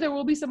definitely there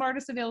will be some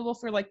artists available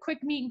for like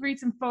quick meet and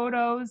greets and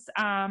photos.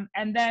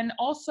 And then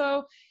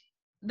also,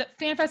 the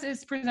Fan Fest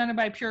is presented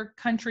by Pure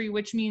Country,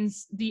 which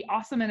means the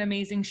awesome and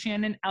amazing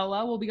Shannon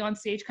Ella will be on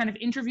stage kind of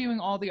interviewing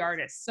all the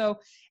artists. So,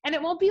 and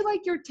it won't be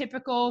like your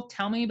typical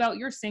tell me about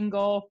your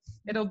single.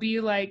 It'll be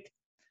like,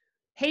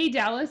 hey,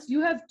 Dallas, you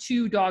have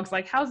 2 dogs.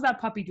 Like, how's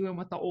that puppy doing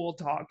with the old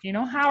dog? You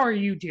know, how are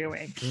you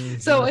doing?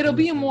 So it'll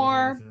be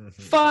more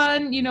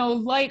fun, you know,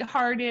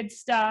 lighthearted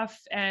stuff.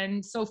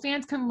 And so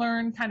fans can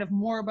learn kind of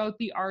more about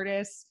the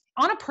artists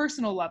on a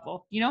personal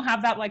level, you know,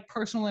 have that like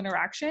personal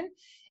interaction.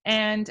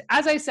 And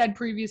as I said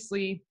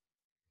previously,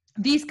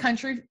 these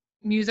country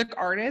music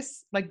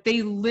artists, like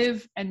they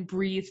live and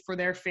breathe for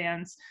their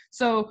fans.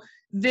 So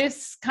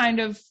this kind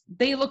of,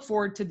 they look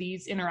forward to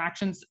these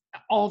interactions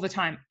all the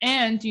time.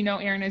 And, you know,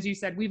 Aaron, as you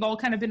said, we've all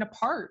kind of been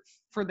apart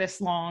for this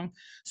long.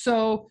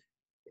 So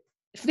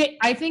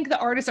I think the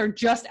artists are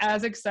just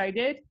as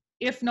excited,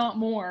 if not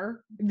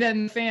more,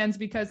 than fans,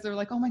 because they're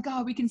like, oh my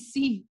God, we can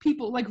see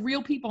people, like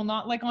real people,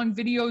 not like on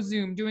video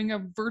Zoom doing a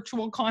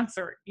virtual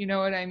concert. You know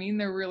what I mean?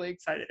 They're really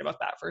excited about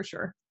that for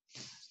sure.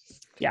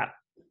 Yeah.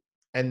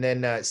 And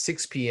then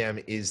 6 p.m.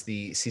 is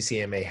the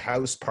CCMA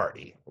house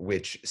party,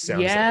 which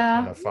sounds like a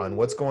ton of fun.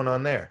 What's going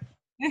on there?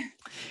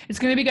 It's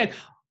going to be good.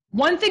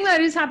 One thing that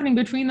is happening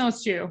between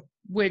those two,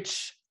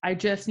 which I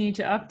just need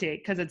to update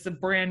because it's a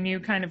brand new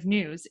kind of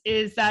news,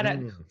 is that at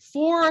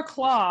 4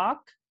 o'clock,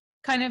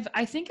 kind of,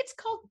 I think it's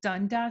called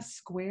Dundas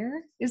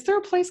Square. Is there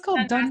a place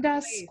called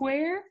Dundas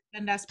Square?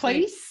 Dundas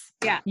Place?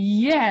 Yeah.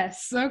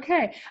 Yes.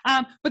 Okay.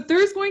 But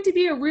there's going to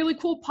be a really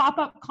cool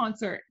pop-up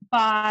concert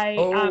by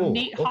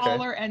Nate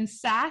Holler and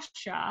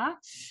Sasha.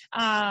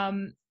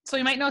 So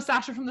you might know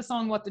Sasha from the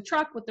song What the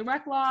Truck with the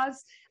Rec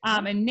Laws.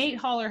 And Nate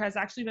Holler has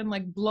actually been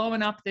like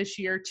blowing up this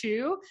year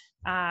too.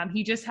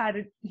 He just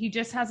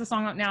has a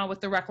song out now with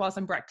the Rec Laws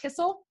and Brett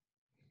Kissel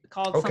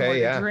called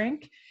Somewhere to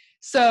Drink.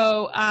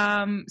 So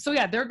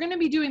yeah, they're going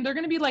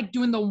to be like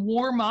doing the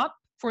warm up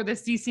for the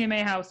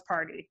CCMA house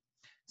party.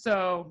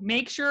 So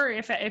make sure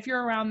if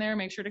you're around there,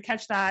 make sure to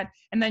catch that.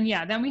 And then,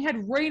 then we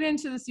head right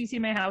into the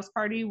CCMA house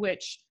party,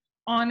 which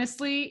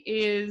honestly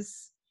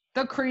is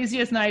the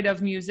craziest night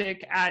of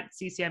music at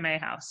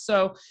CCMA house.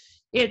 So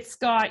it's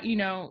got, you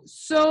know,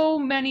 so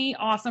many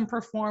awesome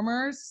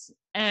performers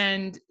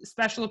and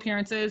special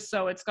appearances.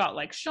 So it's got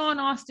like Sean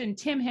Austin,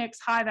 Tim Hicks,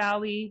 High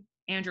Valley,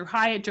 Andrew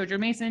Hyatt, Jojo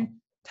Mason,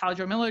 Tyler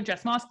Joe Miller,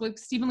 Jess Moskowitz,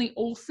 Stephen Lee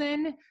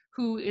Olson,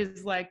 who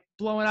is like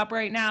blowing up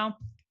right now,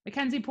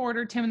 Mackenzie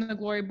Porter, Tim and the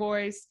Glory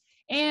Boys.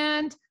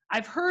 And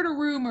I've heard a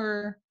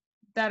rumor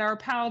that our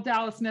pal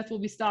Dallas Smith will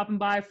be stopping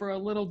by for a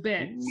little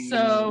bit.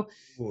 So,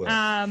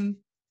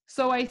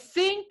 so I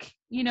think,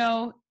 you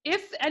know,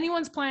 if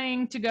anyone's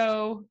planning to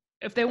go,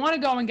 if they want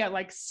to go and get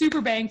like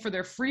super bang for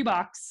their free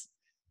bucks,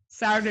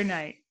 Saturday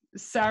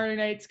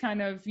night's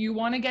kind of, you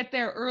want to get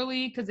there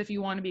early because if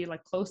you want to be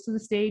like close to the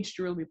stage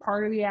to really be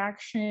part of the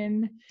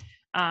action,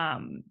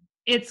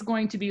 it's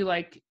going to be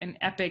like an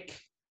epic.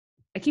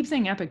 I keep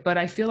saying epic, but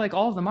I feel like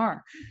all of them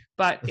are.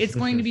 But it's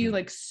going to be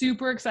like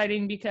super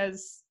exciting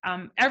because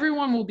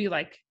everyone will be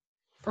like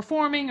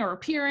performing or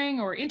appearing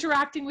or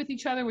interacting with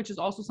each other, which is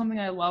also something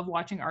I love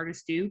watching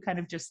artists do, kind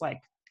of just like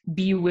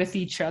be with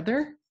each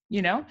other,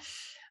 you know?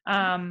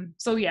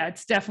 So yeah,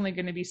 it's definitely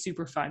going to be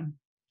super fun.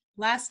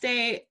 Last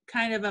day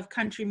kind of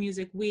Country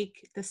Music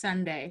Week, the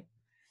Sunday.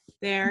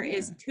 There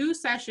is 2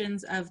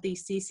 sessions of the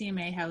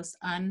CCMA House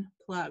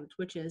Unplugged,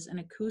 which is an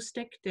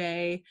acoustic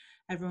day.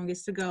 Everyone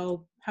gets to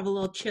go have a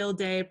little chill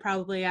day,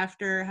 probably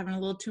after having a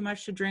little too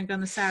much to drink on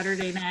the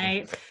Saturday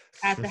night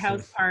at the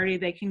house party.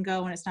 They can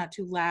go when it's not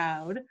too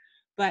loud.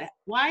 But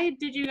why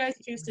did you guys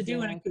choose to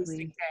do an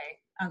acoustic day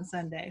on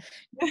Sunday?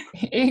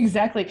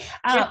 Exactly.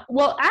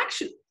 Well,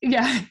 actually,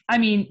 yeah, I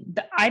mean,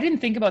 I didn't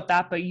think about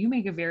that, but you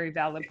make a very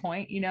valid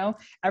point. You know,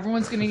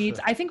 everyone's going to need,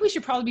 I think we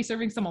should probably be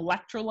serving some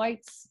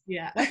electrolytes.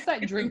 Yeah. What's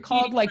that drink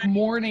called? Like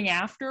Morning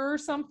After or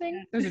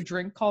something? There's a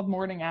drink called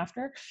Morning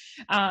After.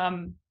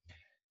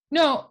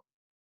 No.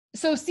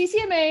 So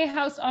CCMA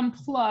House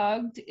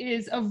Unplugged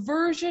is a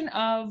version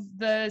of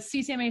the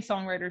CCMA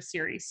Songwriters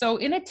series. So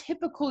in a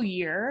typical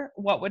year,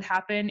 what would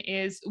happen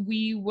is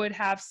we would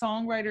have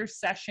songwriter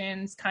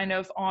sessions kind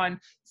of on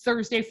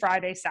Thursday,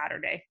 Friday,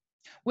 Saturday,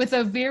 with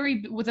a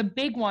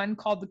big one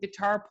called the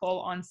Guitar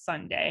Pull on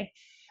Sunday.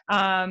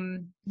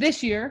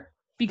 This year,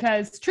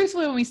 because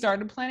truthfully, when we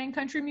started planning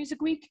Country Music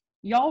Week,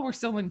 y'all were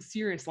still in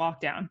serious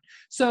lockdown.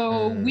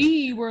 So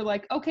we were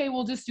like, okay,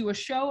 we'll just do a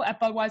show at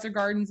Budweiser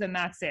Gardens and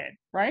that's it,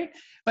 right?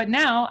 But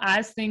now,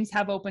 as things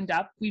have opened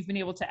up, we've been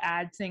able to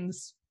add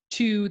things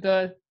to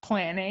the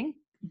planning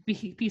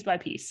piece by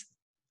piece.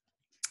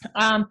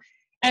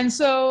 And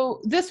so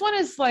this one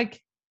is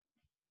like,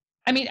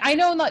 I mean, I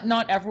know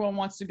not everyone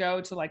wants to go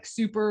to like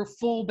super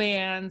full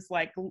bands,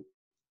 like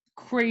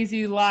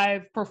crazy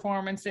live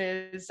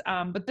performances,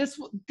 but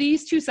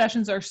these 2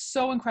 sessions are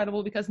so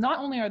incredible because not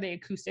only are they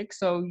acoustic,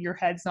 so your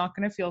head's not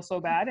going to feel so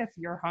bad if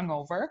you're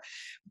hungover,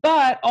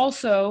 but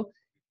also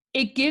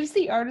it gives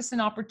the artist an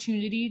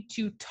opportunity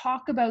to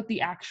talk about the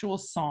actual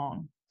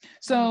song.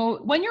 So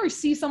when you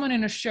see someone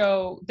in a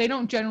show, they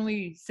don't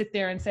generally sit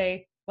there and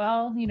say,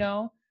 well, you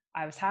know,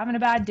 I was having a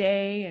bad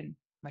day and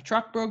my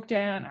truck broke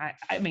down.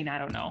 I mean, I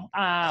don't know.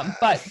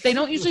 But they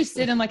don't usually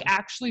sit and like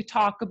actually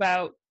talk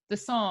about the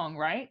song,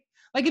 right?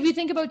 Like if you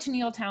think about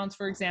Tennille Townes,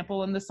 for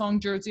example, and the song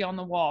Jersey on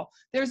the Wall,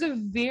 there's a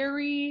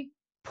very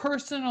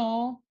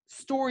personal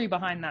story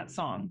behind that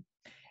song.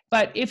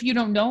 But if you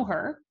don't know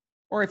her,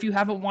 or if you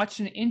haven't watched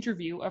an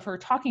interview of her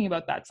talking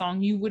about that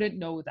song, you wouldn't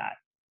know that,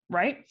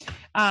 right?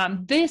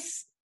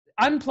 This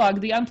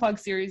the Unplugged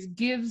series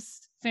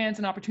gives fans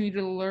an opportunity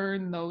to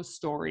learn those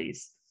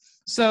stories.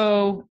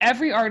 So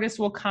every artist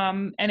will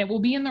come and it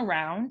will be in the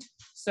round.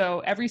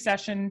 So every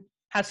session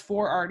has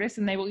 4 artists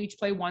and they will each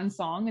play 1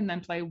 song and then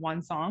play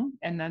 1 song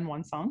and then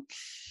 1 song.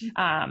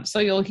 So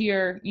you'll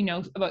hear, you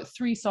know, about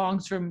 3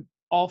 songs from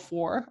all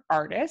 4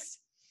 artists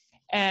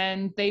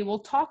and they will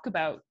talk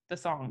about the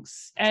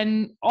songs.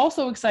 And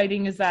also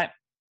exciting is that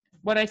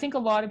what I think a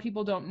lot of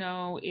people don't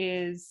know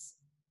is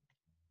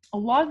a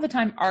lot of the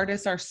time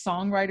artists are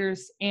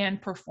songwriters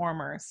and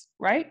performers,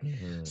 right?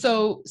 Mm-hmm.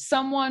 So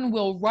someone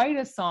will write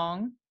a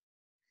song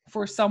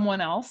for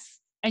someone else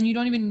and you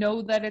don't even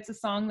know that it's a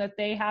song that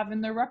they have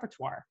in their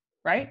repertoire,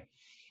 right?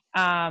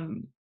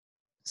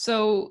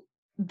 So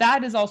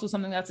that is also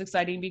something that's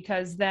exciting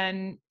because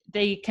then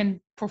they can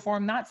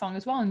perform that song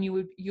as well and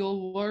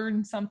you'll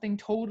learn something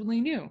totally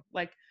new.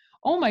 Like,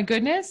 oh my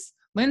goodness,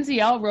 Lindsay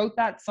L wrote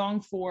that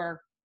song for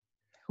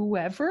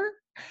whoever.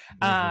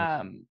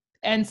 Mm-hmm.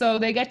 And so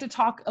they get to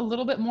talk a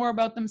little bit more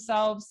about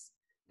themselves,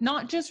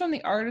 not just from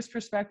the artist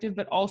perspective,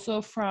 but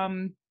also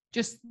from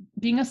just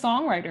being a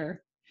songwriter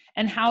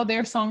and how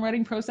their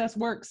songwriting process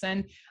works.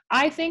 And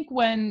I think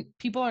when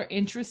people are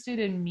interested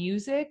in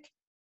music,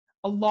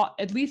 a lot,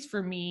 at least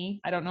for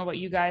me, I don't know about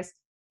you guys,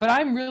 but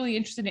I'm really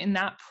interested in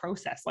that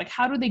process. Like,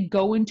 how do they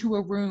go into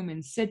a room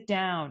and sit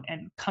down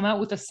and come out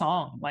with a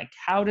song? Like,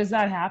 how does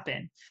that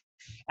happen?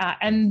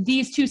 And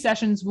these 2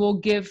 sessions will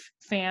give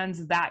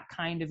fans that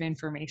kind of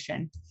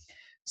information.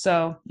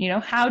 So, you know,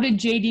 how did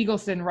Jade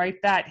Eagleson write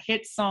that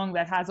hit song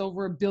that has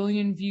over 1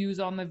 billion views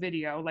on the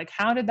video? Like,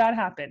 how did that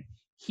happen?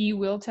 He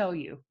will tell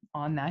you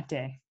on that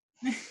day.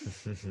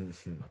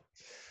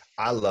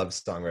 I love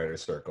songwriter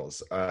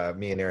circles.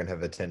 Me and Aaron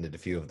have attended a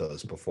few of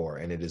those before,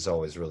 and it is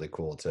always really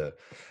cool to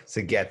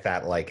get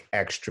that like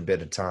extra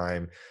bit of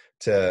time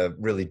to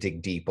really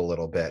dig deep a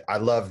little bit. I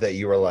love that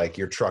you were like,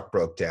 your truck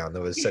broke down.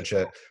 That was such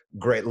a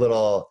great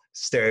little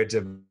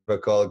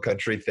stereotypical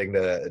country thing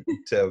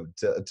to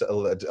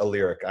a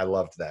lyric. I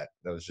loved that.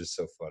 That was just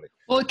so funny.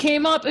 Well, it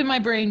came up in my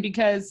brain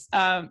because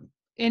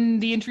in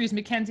the interviews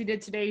Mackenzie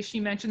did today, she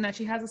mentioned that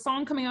she has a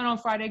song coming out on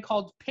Friday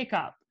called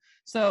Pickup.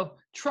 So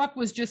truck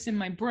was just in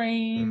my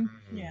brain.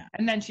 Yeah.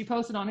 And then she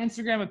posted on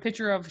Instagram a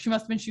picture of, she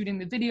must have been shooting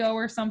the video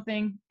or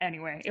something.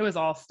 Anyway, it was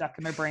all stuck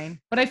in my brain.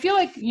 But I feel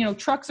like, you know,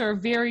 trucks are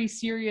very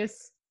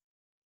serious.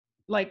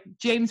 Like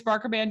James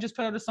Barker Band just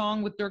put out a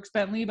song with Dierks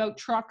Bentley about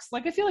trucks.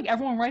 Like I feel like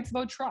everyone writes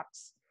about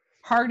trucks.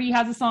 Hardy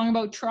has a song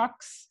about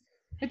trucks.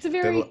 It's a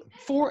very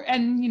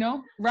and you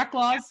know, Wreck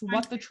Laws,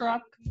 What the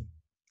Truck.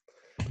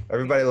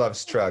 Everybody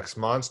loves trucks.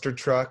 Monster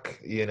truck,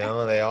 you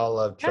know, they all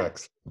love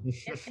trucks.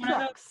 It's one of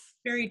those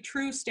very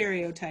true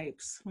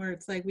stereotypes where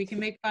it's like we can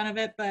make fun of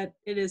it, but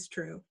it is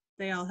true.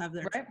 They all have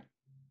their right.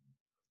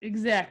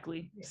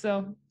 Exactly.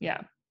 So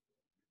yeah.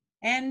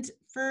 And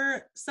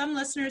for some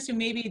listeners who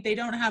maybe they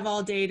don't have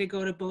all day to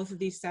go to both of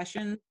these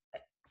sessions,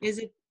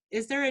 is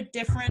there a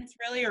difference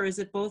really, or is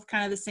it both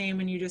kind of the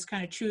same and you just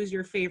kind of choose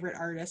your favorite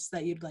artists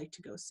that you'd like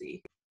to go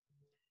see?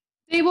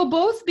 They will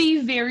both be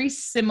very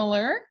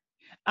similar,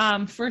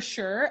 for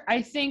sure.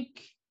 I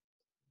think,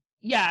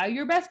 yeah,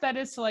 your best bet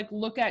is to like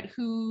look at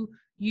who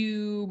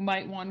you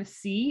might want to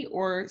see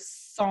or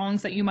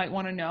songs that you might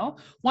want to know.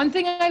 One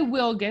thing I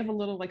will give a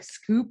little like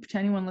scoop to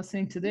anyone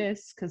listening to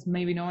this, because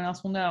maybe no one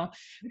else will know,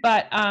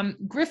 but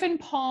Griffin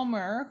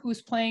Palmer,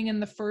 who's playing in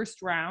the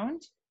first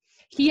round,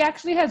 he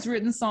actually has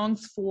written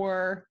songs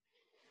for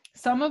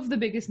some of the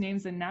biggest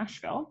names in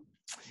Nashville.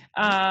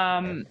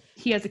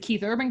 He has a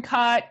Keith Urban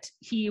cut.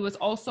 He was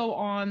also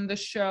on the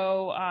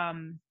show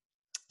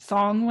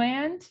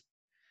Songland.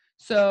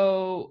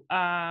 So,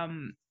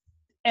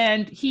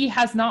 and he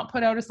has not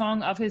put out a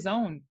song of his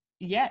own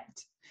yet.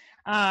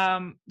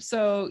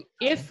 So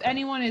if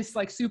anyone is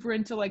like super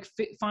into like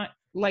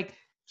like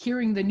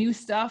hearing the new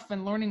stuff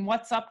and learning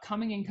what's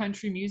upcoming in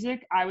country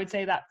music, I would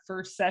say that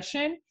first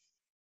session,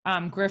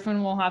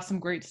 Griffin will have some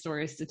great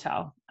stories to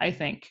tell, I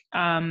think.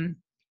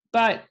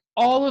 But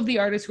all of the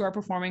artists who are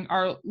performing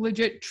are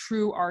legit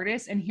true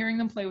artists, and hearing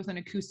them play with an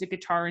acoustic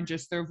guitar and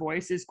just their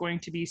voice is going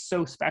to be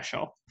so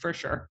special for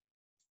sure.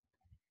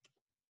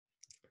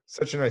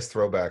 Such a nice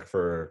throwback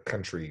for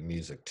country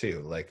music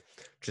too, like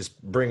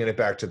just bringing it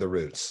back to the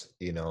roots,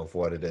 you know, of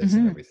what it is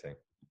and everything.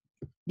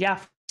 Yeah,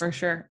 for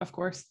sure, of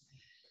course.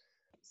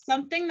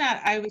 Something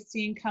that I was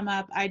seeing come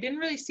up, I didn't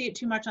really see it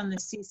too much on the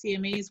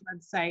CCMA's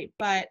website,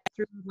 but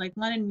through like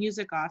London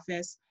Music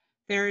Office,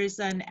 there is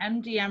an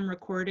MDM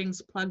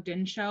recordings plugged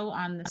in show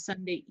on the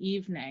Sunday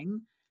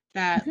evening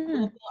that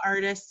local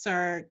artists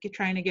are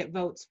trying to get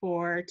votes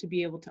for to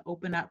be able to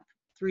open up.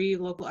 3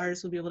 local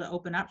artists will be able to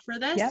open up for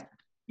this. Yep.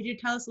 Could you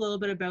tell us a little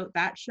bit about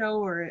that show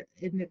or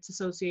in its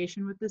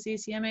association with the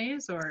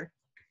CCMAs or?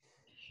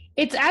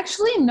 It's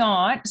actually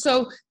not.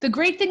 So the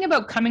great thing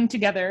about coming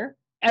together,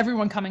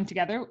 everyone coming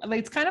together, like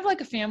it's kind of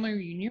like a family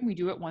reunion. We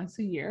do it once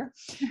a year.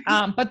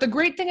 But the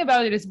great thing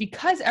about it is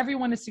because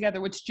everyone is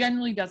together, which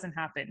generally doesn't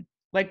happen.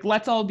 Like,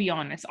 let's all be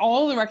honest.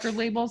 All the record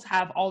labels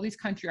have all these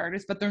country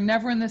artists, but they're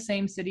never in the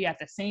same city at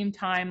the same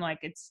time. Like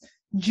it's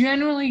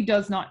generally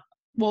does not,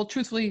 well,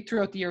 truthfully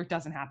throughout the year, it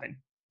doesn't happen.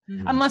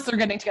 Unless they're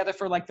getting together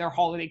for like their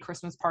holiday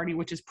Christmas party,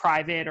 which is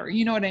private, or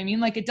you know what I mean?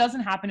 Like it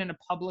doesn't happen in a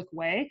public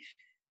way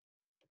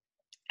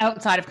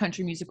outside of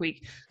Country Music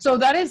Week. So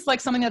that is like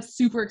something that's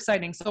super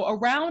exciting. So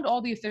around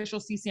all the official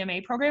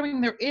CCMA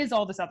programming, there is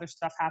all this other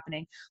stuff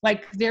happening.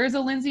 Like there's a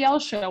Lindsay L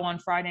show on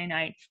Friday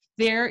night.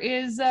 There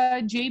is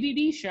a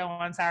JBB show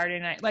on Saturday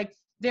night. Like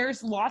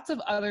there's lots of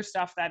other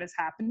stuff that is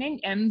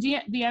happening.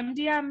 The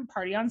MDM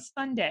party on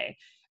Sunday.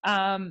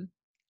 And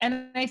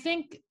I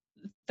think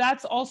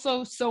that's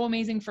also so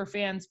amazing for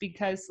fans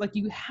because like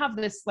you have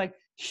this like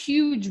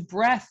huge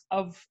breadth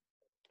of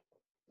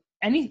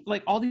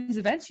like all these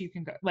events you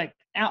can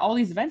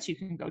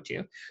go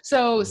to.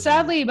 So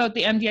sadly about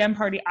the MDM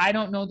party, I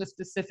don't know the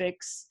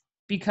specifics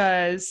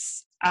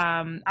because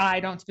I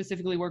don't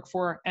specifically work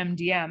for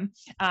MDM.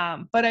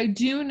 But I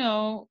do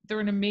know they're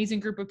an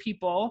amazing group of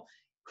people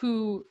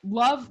who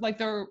love, like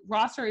their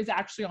roster is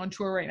actually on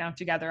tour right now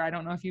together. I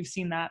don't know if you've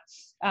seen that.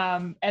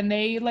 And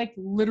they like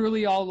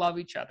literally all love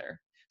each other.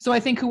 So I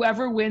think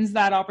whoever wins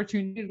that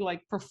opportunity to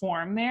like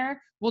perform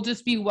there will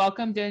just be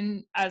welcomed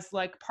in as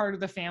like part of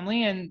the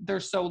family. And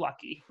they're so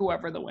lucky,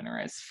 whoever the winner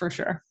is, for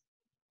sure.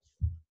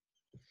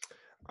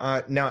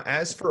 Now,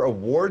 as for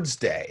Awards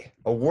Day,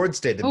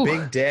 the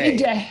big day. Big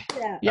day.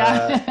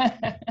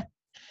 Yeah.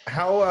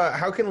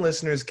 How can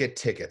listeners get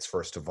tickets,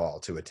 first of all,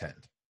 to attend?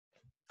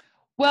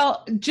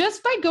 Well,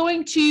 just by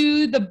going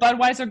to the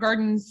Budweiser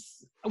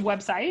Gardens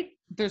website,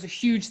 there's a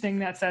huge thing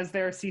that says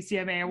their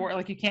CCMA award,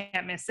 like you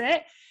can't miss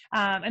it.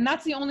 And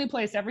that's the only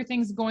place.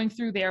 Everything's going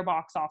through their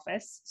box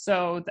office.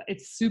 So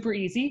it's super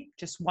easy.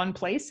 Just one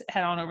place.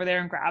 Head on over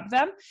there and grab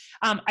them.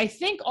 I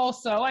think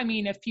also, I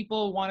mean, if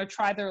people want to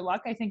try their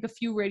luck, I think a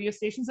few radio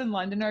stations in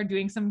London are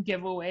doing some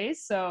giveaways.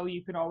 So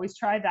you can always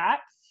try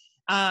that.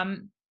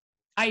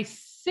 I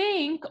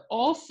think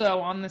also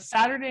on the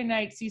Saturday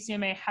night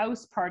CCMA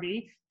house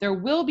party, there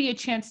will be a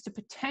chance to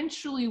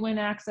potentially win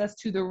access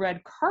to the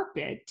red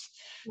carpet.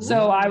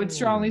 So I would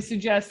strongly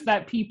suggest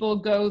that people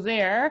go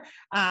there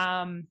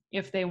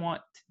if they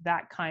want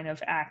that kind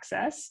of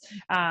access.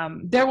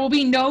 There will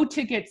be no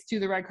tickets to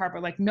the red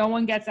carpet. Like no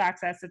one gets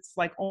access. It's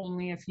like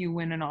only if you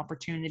win an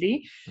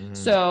opportunity.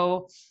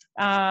 So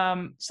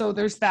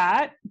there's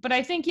that. But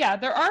I think, yeah,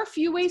 there are a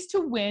few ways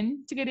to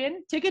win to get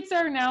in. Tickets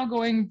are now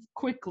going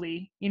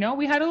quickly. You know,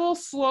 we had a little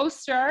slow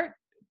start,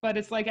 but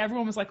it's like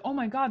everyone was like, oh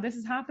my God, this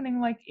is happening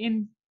like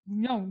in,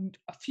 you know,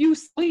 a few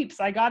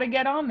sleeps. I got to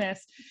get on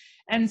this.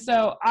 And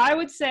so I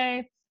would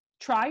say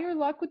try your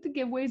luck with the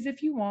giveaways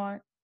if you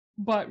want.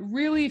 But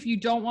really, if you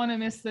don't want to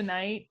miss the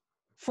night,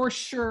 for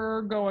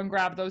sure, go and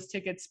grab those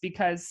tickets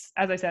because,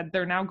 as I said,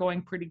 they're now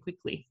going pretty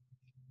quickly.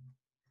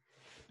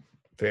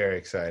 Very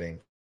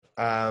exciting.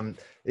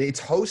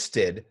 It's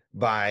hosted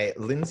by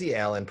Lindsay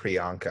and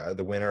Priyanka,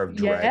 the winner of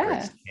Drag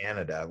Race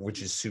Canada,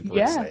 which is super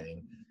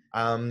exciting.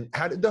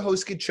 How did the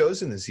host get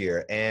chosen this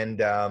year?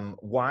 And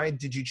why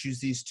did you choose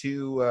these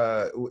two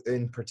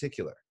in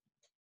particular?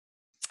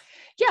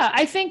 Yeah,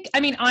 I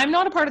mean, I'm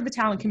not a part of the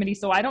talent committee,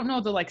 so I don't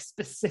know the like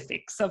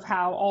specifics of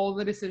how all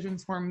the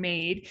decisions were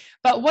made.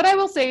 But what I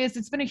will say is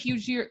it's been a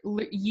huge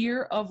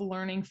year of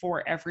learning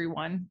for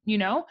everyone, you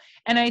know?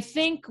 And I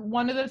think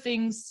one of the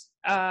things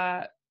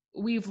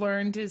we've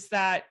learned is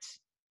that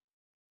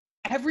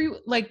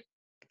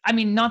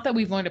not that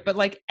we've learned it, but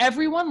like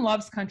everyone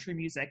loves country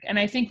music. And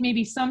I think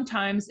maybe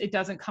sometimes it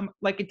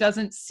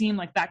doesn't seem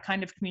like that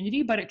kind of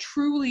community, but it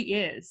truly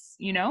is,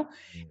 you know?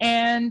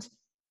 And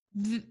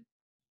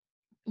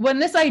when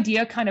this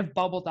idea kind of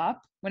bubbled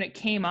up, when it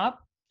came up,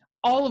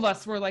 all of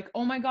us were like,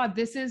 oh my God,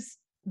 this is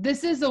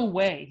a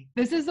way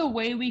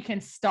we can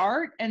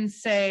start and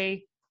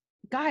say,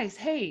 guys,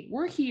 hey,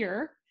 we're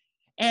here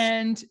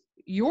and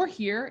you're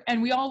here and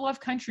we all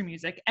love country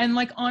music. And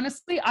like,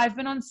 honestly, I've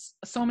been on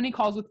so many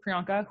calls with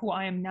Priyanka, who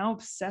I am now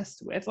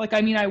obsessed with. Like,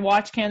 I mean, I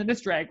watched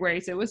Canada's Drag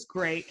Race. It was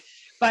great.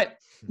 But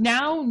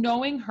now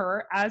knowing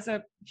her as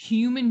a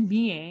human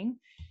being,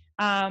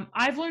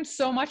 I've learned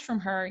so much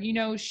from her. You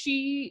know,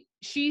 she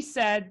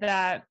said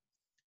that,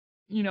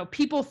 you know,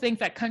 people think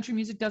that country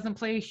music doesn't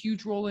play a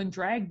huge role in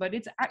drag, but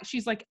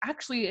she's like,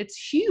 actually, it's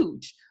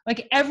huge.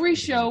 Like every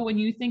show, when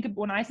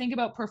I think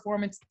about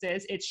performances,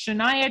 it's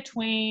Shania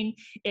Twain,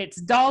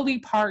 it's Dolly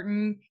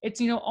Parton,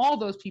 it's, you know, all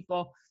those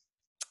people.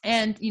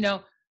 And, you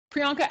know,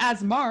 Priyanka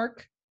as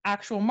Mark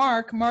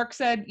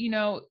said, you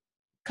know,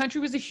 country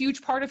was a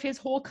huge part of his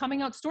whole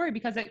coming out story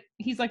because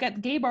he's like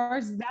at gay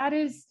bars, that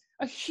is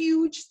a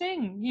huge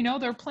thing. You know,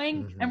 they're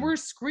playing and we're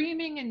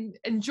screaming and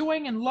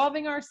enjoying and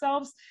loving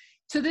ourselves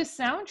to this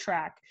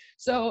soundtrack.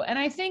 So, and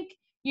I think,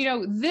 you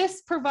know,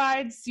 this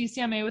provides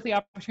CCMA with the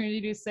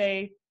opportunity to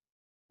say,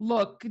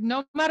 look,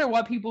 no matter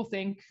what people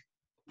think,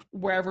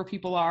 wherever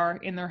people are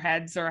in their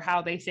heads or how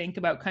they think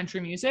about country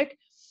music,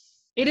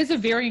 it is a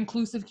very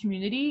inclusive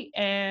community.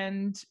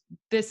 And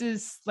this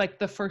is like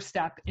the first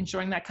step in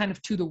showing that kind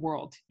of to the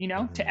world, you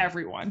know, to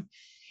everyone.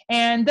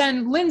 And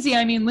then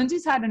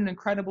Lindsay's had an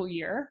incredible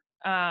year.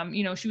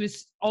 You know, she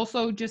was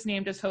also just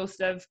named as host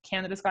of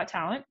Canada's Got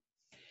Talent.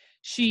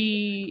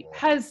 She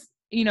has,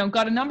 you know,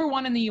 got a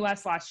 #1 in the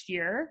US last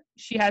year.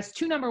 She has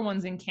 2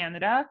 #1s in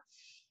Canada.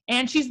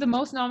 And she's the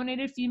most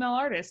nominated female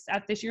artist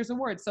at this year's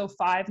awards. So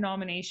 5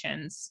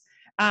 nominations.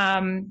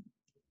 And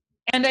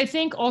I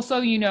think also,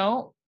 you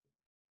know,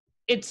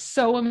 it's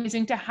so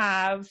amazing to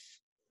have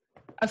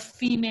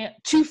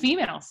 2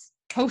 females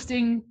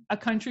hosting a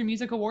country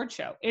music award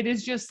show. It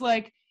is just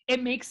like,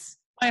 it makes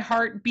my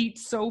heart beat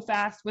so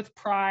fast with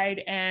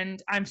pride,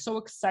 and I'm so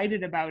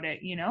excited about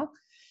it, you know?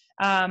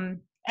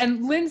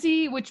 And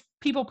Lindsay, which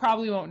people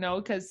probably won't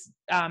know because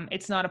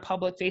it's not a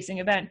public facing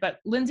event, but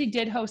Lindsay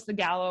did host the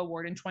Gala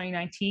Award in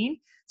 2019.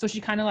 So she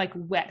kind of like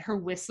wet her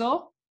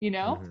whistle, you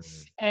know?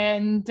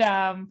 And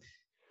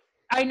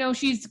I know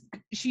she's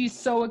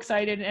so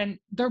excited, and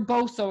they're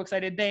both so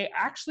excited. They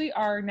actually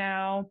are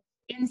now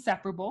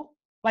inseparable.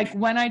 Like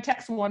when I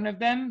text one of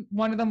them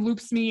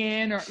loops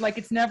me in, or like,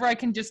 it's never, I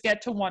can just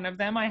get to one of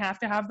them. I have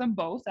to have them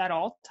both at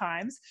all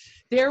times.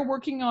 They're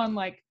working on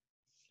like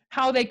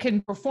how they can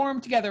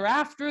perform together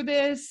after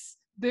this.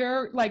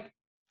 Priyanka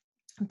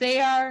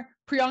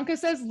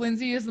says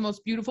Lindsay is the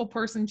most beautiful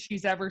person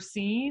she's ever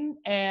seen.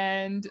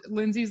 And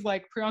Lindsay's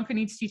like, Priyanka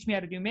needs to teach me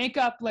how to do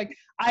makeup. Like,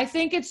 I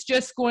think it's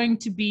just going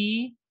to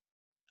be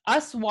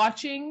us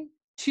watching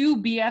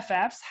 2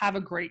 BFFs have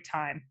a great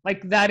time.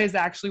 Like, that is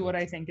actually what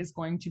I think is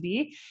going to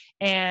be.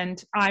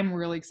 And I'm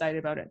really excited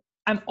about it.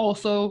 I'm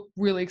also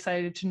really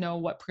excited to know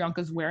what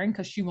Priyanka's wearing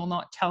because she will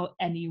not tell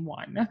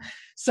anyone.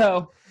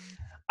 So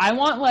I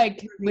want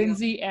like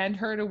Lindsay and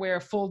her to wear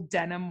full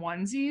denim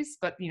onesies,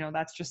 but you know,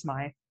 it's just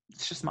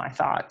my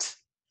thought.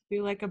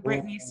 Do like a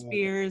Britney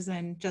Spears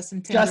and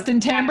Justin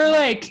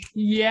Timberlake.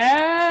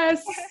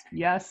 Yes.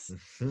 Yes.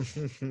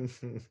 And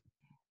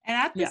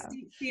at the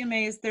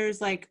CCMAs,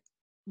 there's like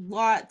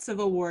lots of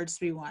awards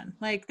to be won.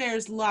 Like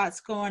there's lots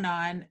going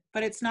on,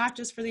 but it's not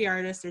just for the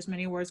artists. There's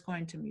many awards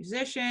going to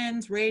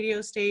musicians,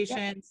 radio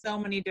stations, so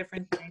many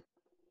different things.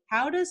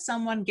 How does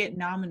someone get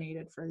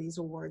nominated for these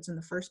awards in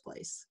the first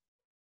place?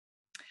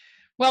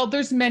 Well,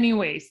 there's many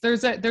ways.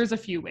 There's a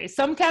few ways.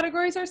 Some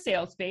categories are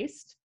sales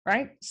based,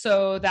 right?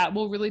 So that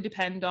will really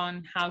depend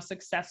on how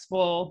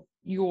successful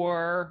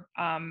your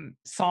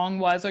song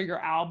was, or your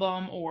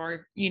album,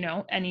 or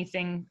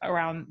anything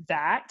around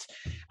that.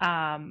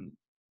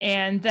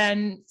 And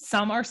then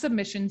some are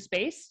submissions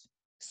based,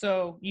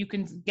 so you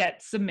can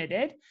get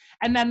submitted,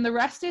 and then the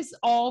rest is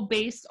all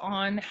based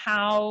on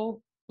how,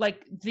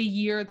 like, the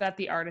year that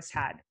the artist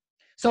had.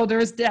 So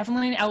there's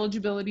definitely an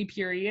eligibility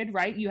period,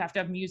 right? You have to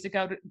have music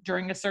out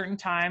during a certain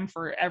time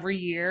for every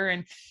year.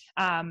 And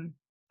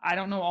I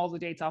don't know all the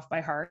dates off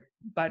by heart,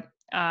 but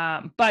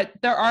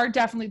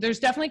there's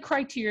definitely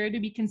criteria to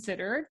be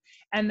considered.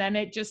 And then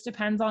it just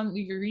depends on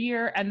your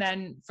year. And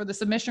then for the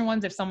submission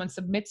ones, if someone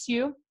submits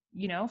you,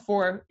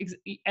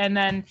 and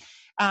then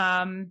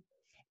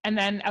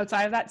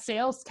outside of that,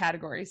 sales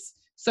categories.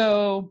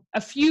 So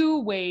a few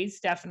ways,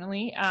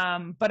 definitely.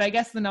 But I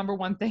guess the number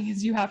one thing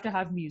is you have to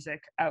have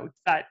music out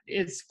that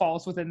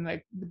falls within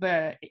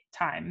the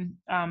time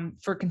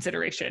for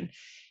consideration.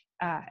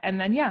 And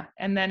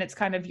then it's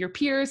kind of your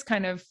peers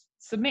kind of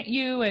submit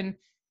you. And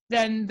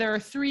then there are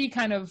 3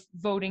 kind of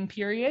voting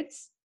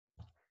periods.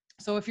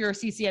 So if you're a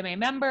CCMA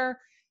member,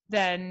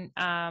 then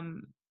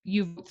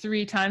you vote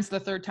 3 times, the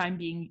third time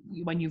being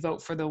when you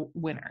vote for the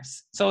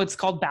winners. So it's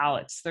called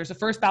ballots. There's a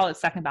first ballot,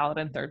 second ballot,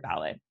 and third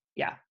ballot.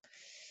 Yeah.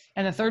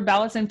 And the third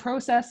ballot's in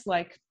process,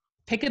 like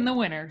picking the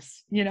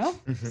winners,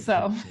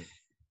 So.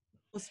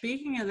 Well,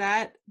 speaking of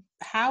that,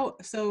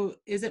 so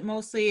is it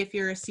mostly if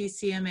you're a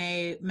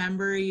CCMA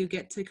member, you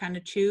get to kind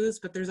of choose,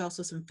 but there's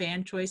also some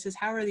fan choices?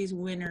 How are these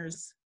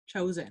winners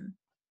chosen?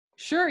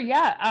 Sure.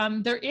 Yeah.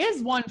 There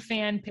is one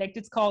fan picked.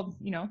 It's called,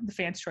 the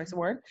Fans Choice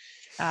Award.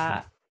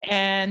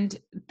 And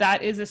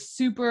that is a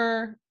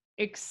super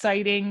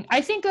exciting,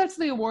 I think that's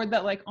the award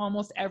that like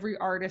almost every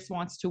artist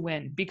wants to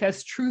win,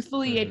 because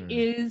truthfully, it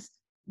is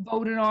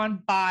voted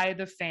on by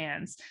the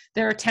fans.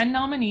 There are 10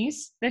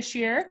 nominees this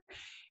year.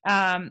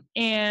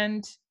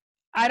 And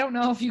I don't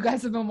know if you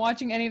guys have been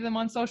watching any of them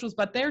on socials,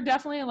 but they're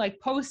definitely like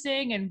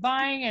posting and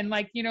buying and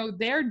like,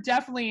 they're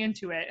definitely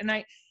into it. And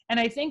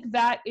I think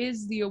that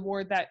is the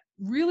award that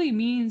really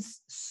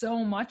means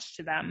so much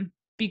to them,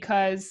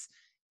 because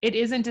it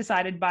isn't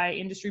decided by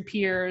industry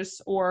peers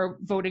or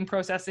voting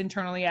process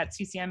internally at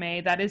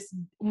CCMA. That is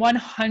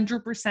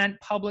 100%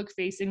 public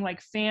facing, like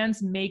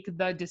fans make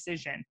the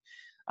decision.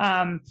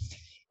 And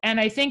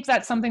I think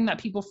that's something that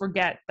people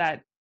forget,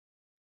 that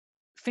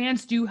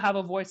fans do have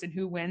a voice in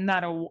who wins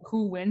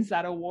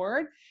that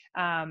award,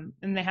 and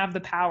they have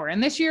the power.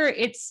 And this year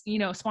it's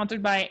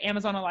sponsored by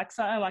Amazon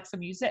Alexa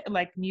Music,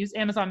 like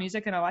Amazon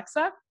Music and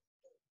Alexa.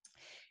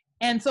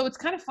 And so it's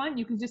kind of fun.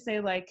 You can just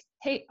say like,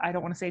 hey, I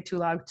don't want to say it too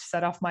loud to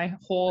set off my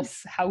whole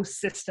house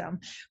system,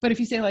 but if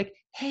you say like,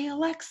 hey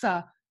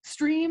Alexa,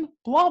 stream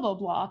blah blah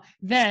blah,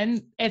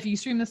 then if you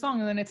stream the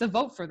song, then it's a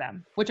vote for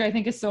them, which I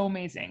think is so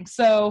amazing.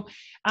 So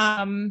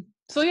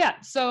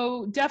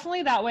so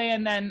definitely that way.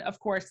 And then of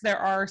course there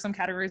are some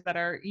categories that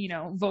are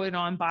voted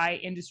on by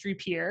industry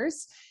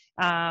peers,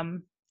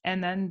 and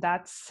then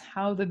that's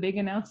how the big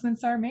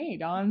announcements are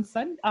made on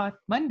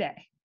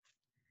Monday.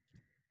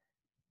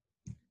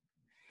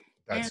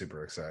 That's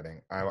super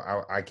exciting.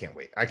 I can't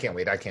wait. I can't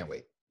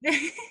wait.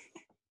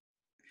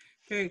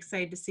 Very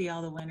excited to see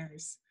all the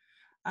winners.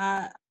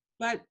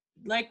 But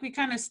like we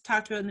kind of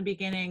talked about in the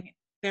beginning,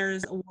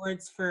 there's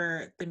awards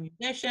for the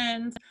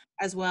musicians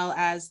as well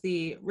as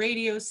the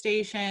radio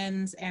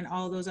stations and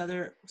all those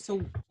other.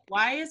 So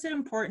why is it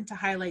important to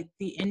highlight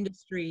the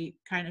industry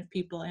kind of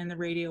people in the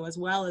radio as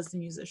well as the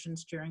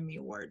musicians during the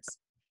awards?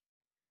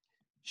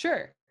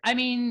 Sure. I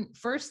mean,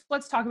 first,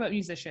 let's talk about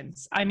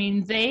musicians. I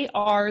mean, they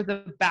are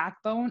the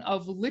backbone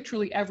of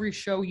literally every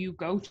show you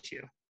go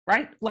to,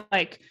 right?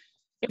 Like,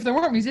 if there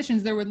weren't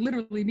musicians, there would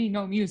literally be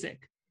no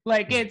music.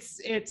 Like,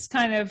 it's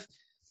kind of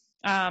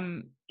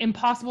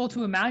impossible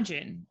to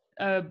imagine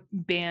a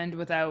band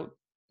without,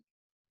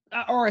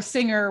 or a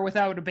singer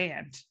without a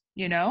band,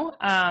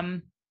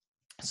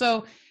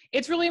 So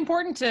it's really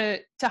important to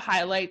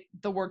highlight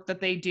the work that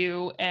they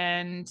do.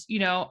 And,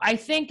 I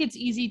think it's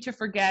easy to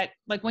forget,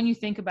 like when you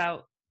think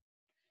about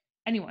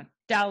anyone,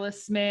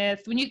 Dallas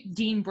Smith,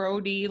 Dean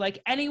Brody, like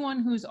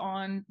anyone who's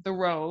on the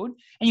road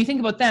and you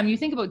think about them, you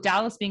think about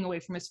Dallas being away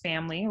from his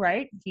family,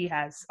 right? He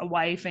has a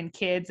wife and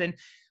kids,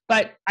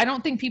 but I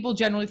don't think people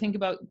generally think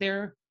about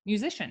their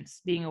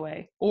musicians being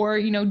away. Or,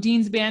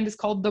 Dean's band is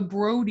called the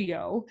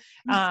Brodeo.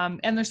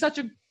 And there's such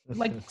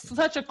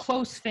a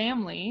close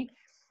family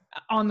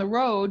on the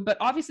road, but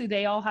obviously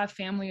they all have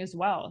family as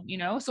well,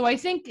 So I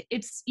think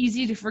it's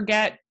easy to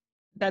forget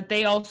that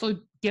they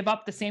also give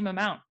up the same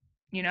amount,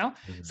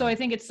 So I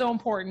think it's so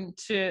important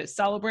to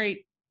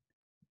celebrate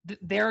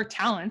their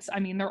talents. I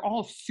mean, they're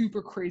all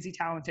super crazy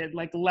talented,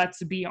 like,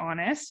 let's be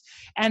honest.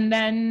 And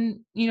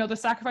then, you know, the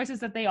sacrifices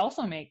that they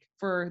also make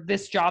for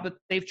this job that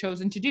they've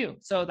chosen to do.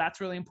 So that's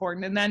really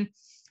important. And then,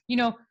 you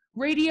know,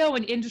 radio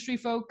and industry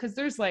folk, because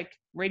there's like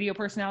radio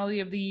personality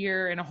of the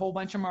year in a whole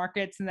bunch of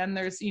markets. And then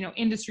there's, you know,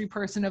 industry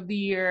person of the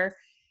year.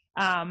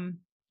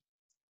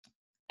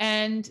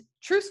 And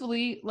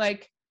truthfully,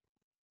 like,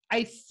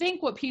 I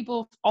think what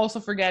people also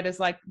forget is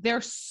like,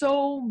 there's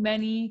so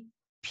many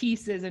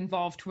pieces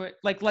involved to it.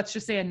 Like, let's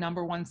just say a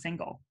number one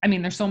single. I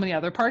mean, there's so many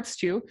other parts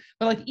too,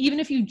 but like, even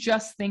if you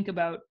just think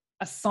about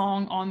a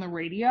song on the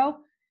radio,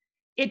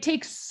 it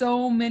takes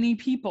so many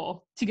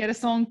people to get a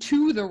song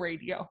to the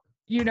radio,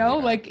 you know,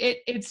 like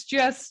it's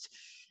just,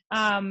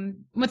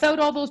 without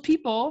all those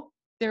people,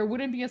 there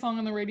wouldn't be a song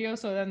on the radio.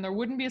 So then there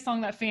wouldn't be a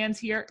song that fans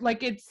hear.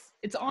 Like,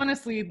 it's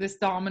honestly this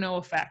domino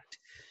effect.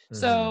 Mm-hmm.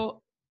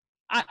 So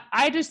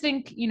I just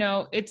think, you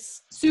know,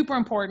 it's super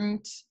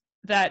important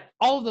that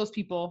all of those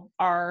people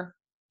are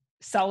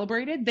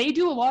celebrated. They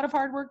do a lot of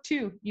hard work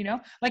too, you know,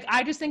 like,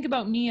 I just think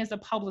about me as a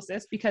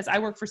publicist, because I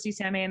work for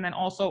CCMA and then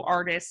also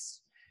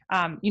artists,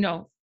 you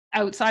know,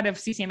 outside of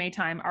CCMA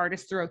time,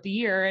 artists throughout the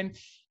year. And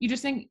you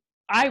just think,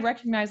 I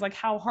recognize like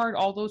how hard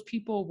all those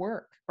people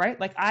work, right?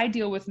 Like, I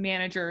deal with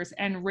managers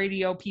and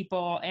radio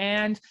people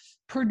and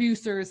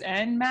producers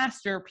and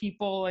master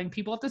people and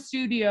people at the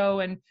studio,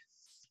 and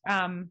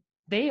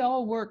they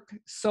all work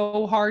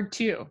so hard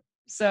too.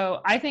 So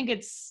I think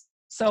it's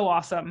so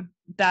awesome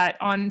that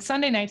on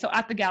Sunday night, so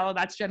at the gala,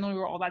 that's generally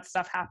where all that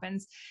stuff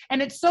happens.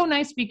 And it's so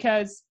nice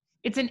because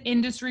it's an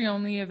industry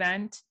only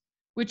event,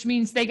 which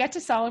means they get to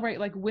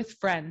celebrate like with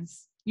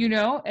friends, you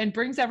know, and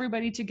brings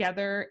everybody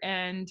together.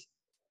 And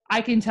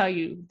I can tell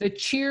you, the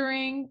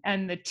cheering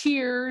and the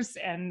tears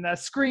and the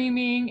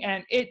screaming,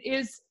 and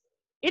it's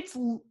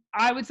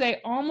I would say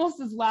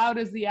almost as loud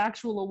as the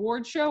actual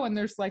award show, and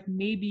there's like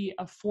maybe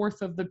a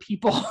fourth of the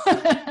people.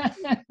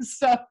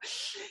 So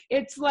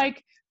it's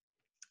like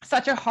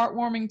such a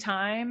heartwarming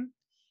time.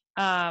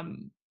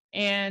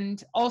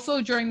 And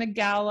also during the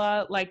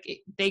gala, like,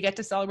 they get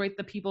to celebrate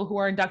the people who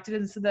are inducted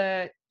into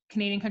the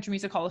Canadian Country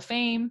Music Hall of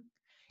Fame,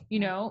 you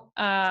know.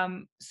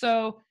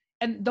 So,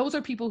 and those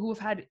are people who have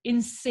had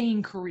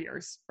insane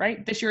careers,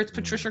 right? This year it's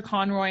Patricia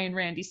Conroy and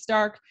Randy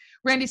Stark.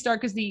 Randy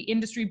Stark is the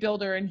industry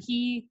builder, and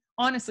he,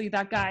 honestly,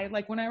 that guy,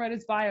 like, when I read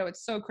his bio,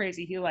 it's so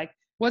crazy. He like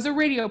was a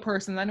radio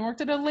person, then worked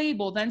at a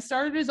label, then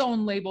started his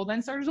own label,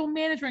 then started his own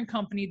management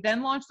company,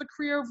 then launched the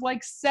career of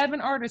like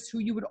 7 artists who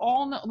you would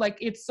all know. Like,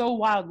 it's so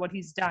wild what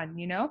he's done,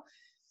 you know?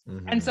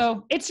 Mm-hmm. And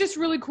so it's just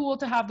really cool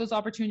to have those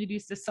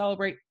opportunities to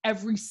celebrate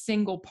every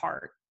single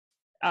part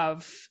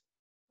of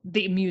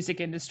the music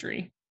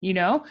industry, you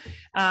know?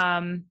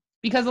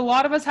 Because a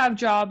lot of us have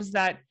jobs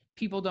that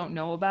people don't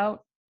know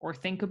about or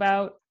think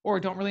about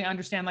or don't really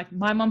understand. Like,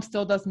 my mom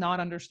still does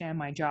not understand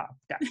my job,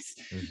 guys.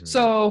 Mm-hmm.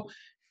 So,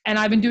 and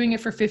I've been doing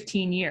it for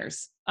 15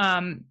 years.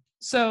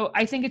 So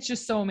I think it's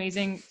just so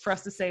amazing for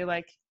us to say,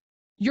 like,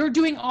 you're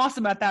doing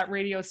awesome at that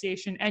radio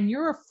station and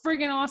you're a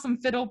friggin' awesome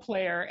fiddle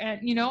player. And,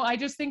 you know, I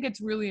just think it's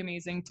really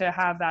amazing to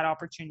have that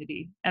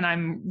opportunity. And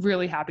I'm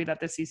really happy that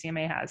the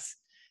CCMA has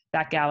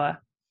that gala,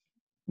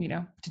 you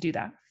know, to do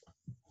that.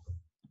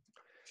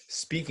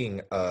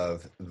 Speaking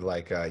of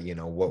like, you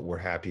know, what we're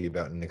happy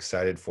about and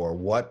excited for,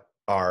 what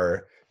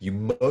are you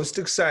most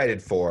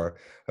excited for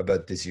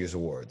about this year's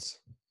awards?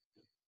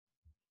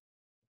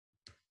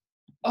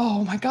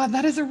 Oh my God,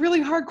 that is a really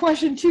hard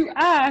question to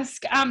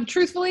ask.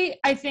 Truthfully,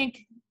 I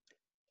think,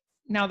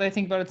 now that I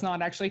think about it, it's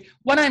not actually.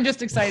 What I'm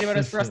just excited about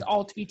is for us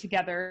all to be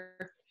together.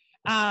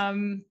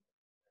 There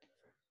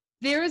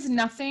is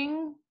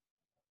nothing,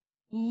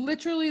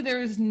 literally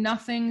there is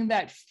nothing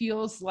that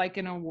feels like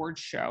an award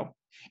show.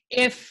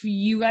 If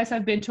you guys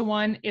have been to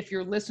one, if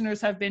your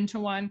listeners have been to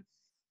one,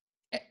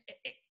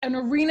 an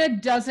arena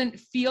doesn't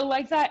feel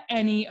like that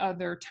any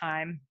other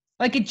time.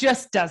 Like, it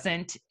just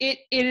doesn't. It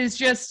is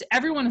just,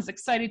 everyone is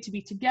excited to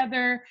be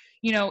together.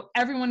 You know,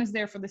 everyone is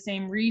there for the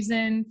same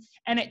reason.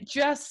 And it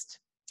just,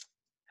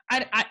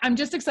 I'm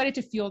just excited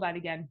to feel that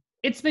again.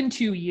 It's been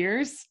 2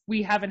 years.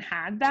 We haven't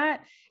had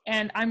that.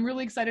 And I'm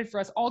really excited for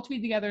us all to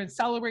be together and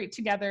celebrate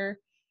together.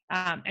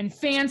 And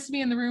fans to be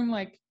in the room.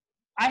 Like,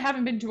 I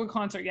haven't been to a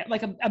concert yet,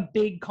 like a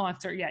big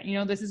concert yet. You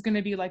know, this is going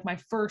to be like my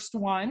first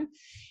one.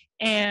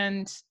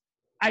 And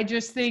I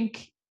just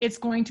think it's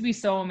going to be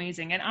so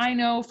amazing. And I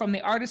know from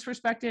the artist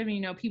perspective, you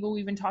know, people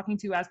we've been talking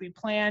to as we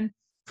plan,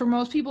 for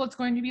most people, it's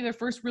going to be their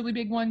first really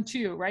big one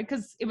too, right?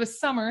 Because it was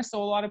summer,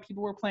 so a lot of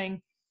people were playing,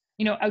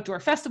 you know, outdoor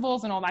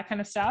festivals and all that kind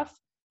of stuff.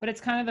 But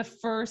it's kind of the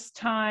first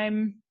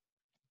time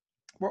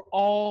we're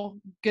all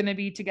going to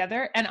be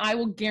together. And I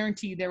will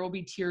guarantee there will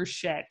be tears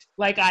shed.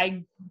 Like,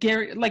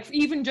 like,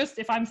 even just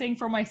if I'm saying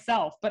for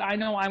myself, but I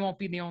know I won't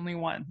be the only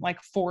one,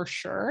 like, for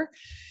sure.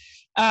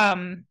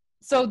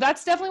 So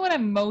that's definitely what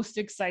I'm most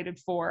excited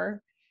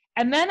for.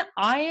 And then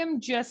I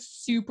am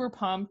just super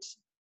pumped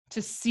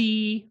to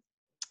see,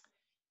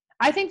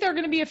 I think there are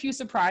going to be a few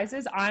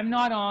surprises. I'm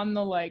not on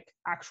the like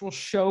actual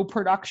show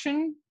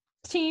production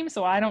team,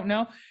 so I don't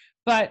know,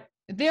 but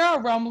there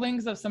are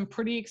rumblings of some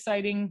pretty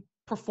exciting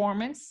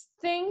performance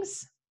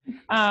things.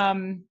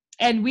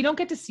 And we don't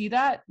get to see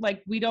that.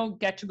 Like, we don't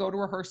get to go to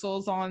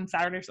rehearsals on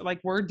Saturdays. Like,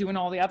 we're doing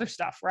all the other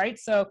stuff, right?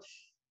 So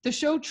the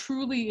show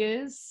truly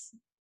is,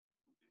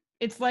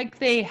 it's like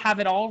they have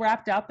it all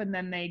wrapped up and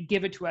then they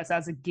give it to us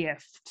as a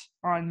gift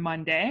on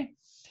Monday.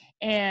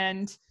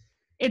 And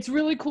it's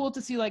really cool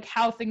to see like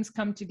how things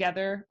come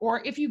together.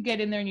 Or if you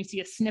get in there and you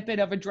see a snippet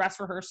of a dress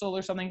rehearsal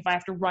or something, if I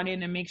have to run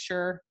in and make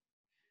sure,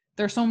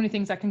 there's so many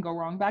things that can go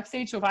wrong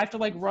backstage. So if I have to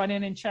like run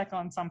in and check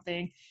on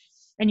something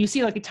and you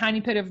see like a tiny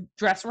bit of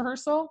dress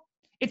rehearsal,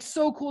 it's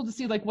so cool to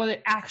see like what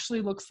it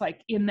actually looks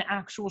like in the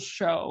actual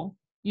show,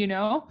 you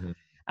know?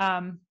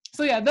 Mm-hmm.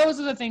 So yeah,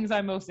 those are the things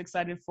I'm most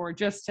excited for,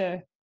 just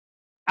to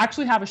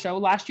actually have a show.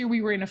 Last year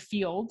we were in a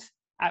field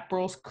at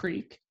Burles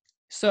Creek.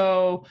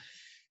 So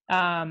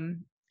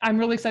I'm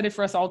really excited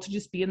for us all to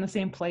just be in the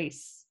same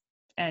place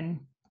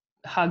and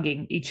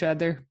hugging each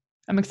other.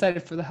 I'm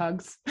excited for the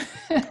hugs.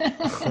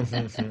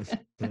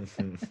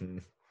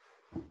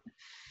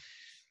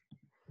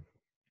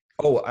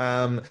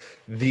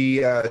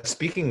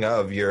 Speaking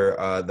of your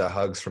the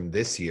hugs from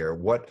this year,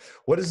 what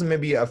is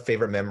maybe a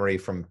favorite memory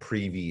from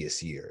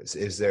previous years?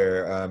 Is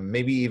there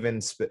maybe even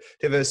do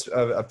you have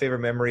a favorite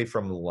memory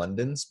from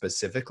London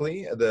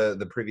specifically,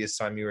 the previous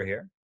time you were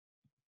here?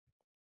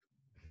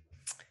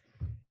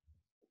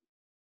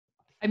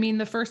 I mean,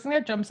 the first thing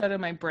that jumps out of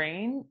my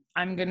brain,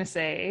 I'm going to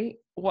say,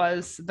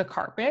 was the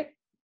carpet.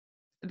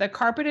 The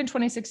carpet in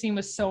 2016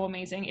 was so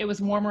amazing. It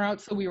was warmer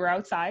out, so we were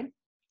outside.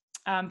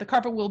 The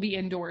carpet will be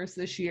indoors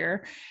this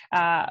year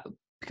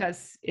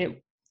because the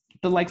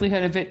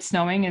likelihood of it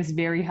snowing is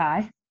very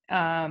high.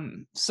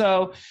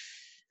 But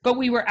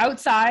we were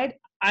outside.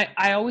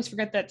 I always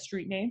forget that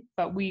street name,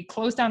 but we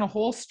closed down a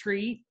whole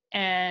street.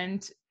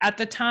 And at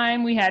the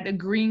time we had a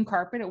green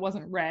carpet. It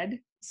wasn't red.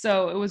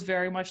 So it was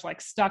very much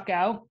like stuck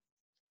out.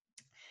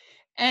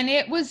 And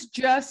it was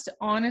just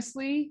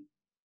honestly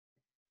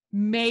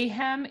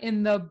mayhem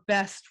in the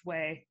best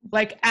way.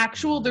 Like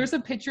there's a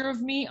picture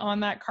of me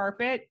on that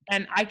carpet,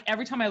 and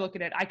every time I look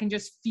at it, I can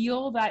just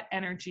feel that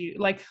energy.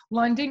 Like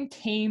London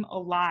came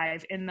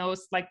alive in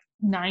those like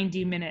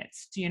 90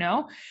 minutes, you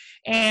know?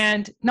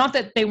 And not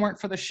that they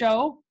weren't for the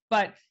show,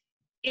 but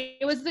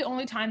it was the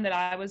only time that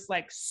I was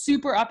like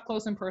super up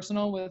close and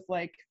personal with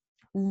like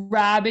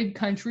rabid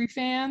country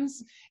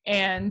fans.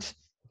 And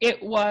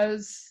it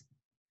was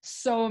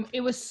so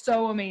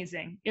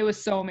amazing. It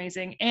was so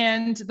amazing.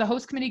 And the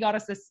host committee got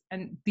us this,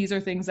 and these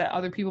are things that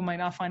other people might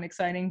not find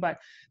exciting, but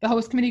the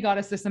host committee got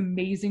us this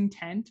amazing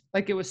tent.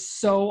 Like, it was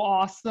so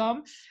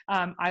awesome.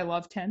 I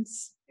love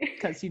tents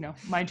because, you know,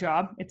 my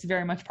job, it's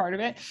very much part of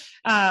it.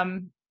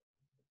 And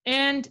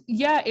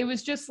yeah, it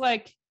was just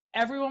like,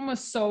 everyone was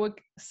so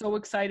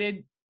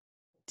excited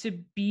to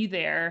be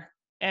there.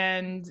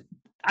 And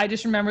I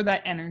just remember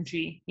that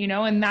energy, you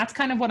know, and that's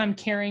kind of what I'm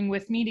carrying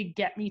with me to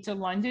get me to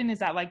London, is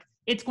that like,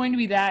 it's going to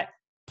be that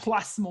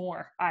plus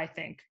more, I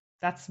think.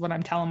 That's what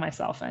I'm telling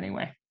myself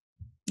anyway.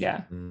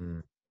 Yeah.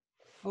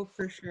 Oh,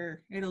 for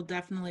sure. It'll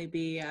definitely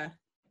be a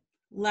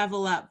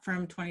level up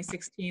from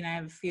 2016, I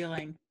have a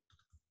feeling.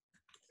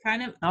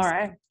 Kind of. All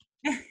right.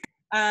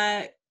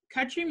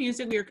 Country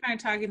music, we were kind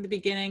of talking at the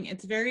beginning,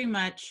 it's very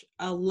much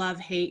a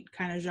love-hate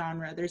kind of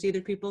genre. There's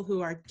either people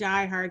who are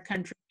diehard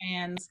country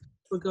fans,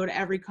 would go to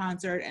every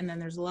concert, and then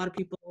there's a lot of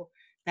people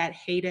that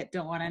hate it,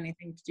 don't want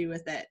anything to do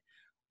with it.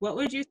 What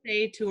would you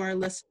say to our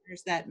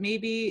listeners that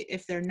maybe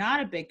if they're not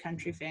a big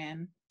country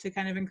fan, to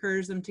kind of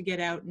encourage them to get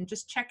out and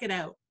just check it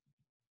out?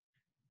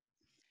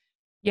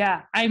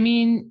 Yeah, I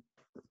mean,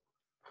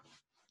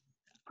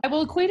 I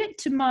will equate it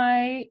to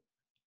my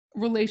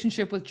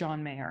relationship with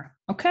John Mayer.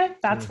 Okay,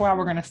 that's where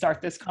we're going to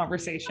start this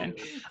conversation.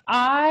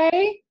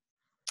 I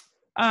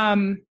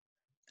am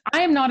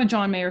not a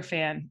John Mayer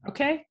fan.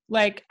 Okay,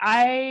 like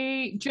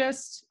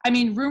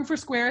Room for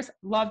Squares,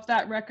 loved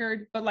that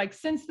record, but like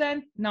since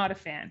then, not a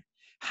fan.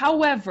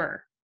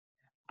 However,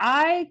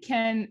 I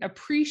can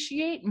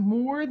appreciate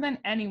more than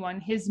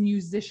anyone his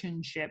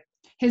musicianship,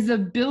 his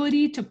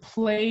ability to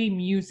play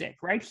music,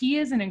 right? He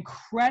is an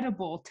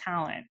incredible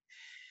talent.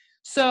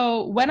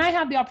 So when I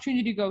have the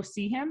opportunity to go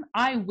see him,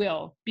 I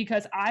will,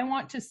 because I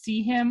want to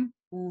see him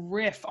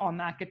riff on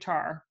that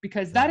guitar,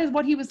 because that is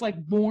what he was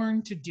like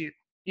born to do.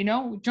 You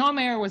know, John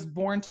Mayer was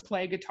born to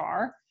play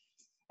guitar.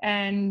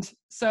 And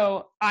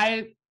so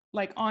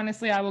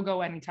honestly, I will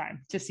go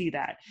anytime to see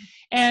that.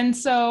 And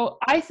so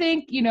I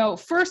think, you know,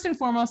 first and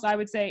foremost, I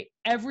would say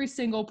every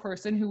single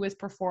person who is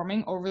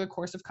performing over the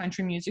course of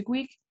Country Music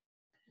Week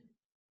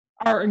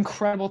are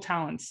incredible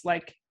talents.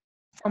 Like,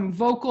 from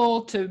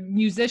vocal to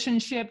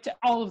musicianship to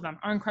all of them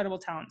are incredible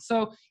talents.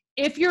 So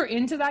if you're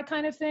into that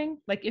kind of thing,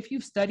 like if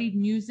you've studied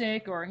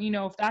music, or, you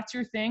know, if that's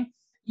your thing,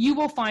 you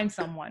will find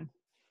someone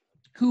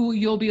who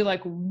you'll be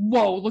like,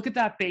 whoa, look at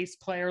that bass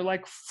player,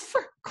 like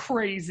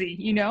crazy,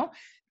 you know?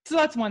 So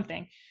that's one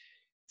thing.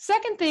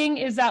 Second thing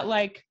is that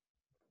like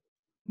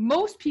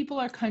most people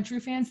are country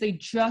fans, they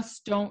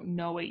just don't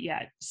know it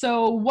yet.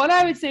 So what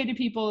I would say to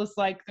people is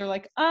like, they're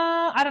like,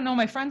 I don't know,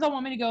 my friends all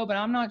want me to go, but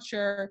I'm not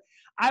sure.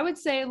 I would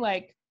say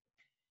like,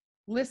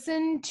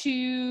 listen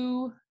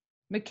to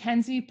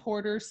Mackenzie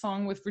Porter's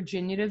song with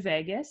Virginia to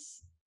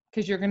Vegas,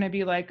 because you're going to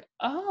be like,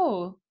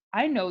 oh,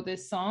 I know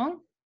this song,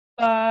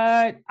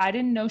 but I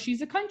didn't know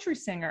she's a country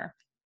singer,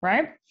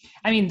 right?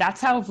 I mean,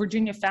 that's how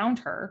Virginia found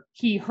her.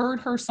 He heard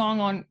her song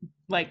on,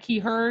 like, he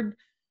heard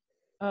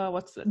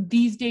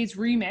These Days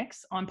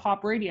remix on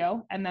pop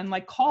radio, and then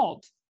like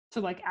called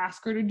to like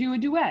ask her to do a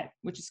duet,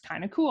 which is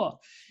kind of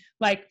cool.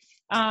 Like,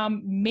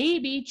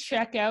 maybe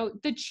check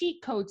out the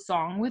Cheat Code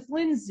song with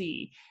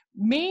Lindsay.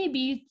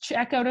 Maybe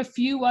check out a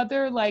few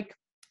other, like,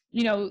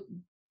 you know,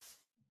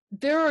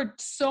 there are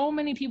so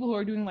many people who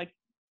are doing like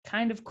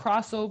kind of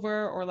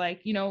crossover, or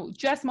like, you know,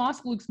 Jess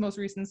Moskluke's most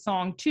recent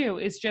song too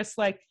is just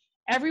like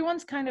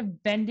everyone's kind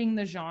of bending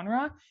the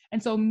genre.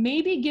 And so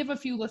maybe give a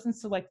few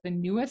listens to like the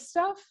newest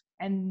stuff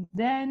and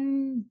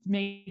then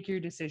make your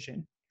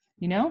decision,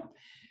 you know?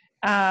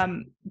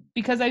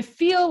 Because I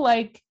feel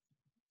like,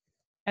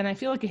 and I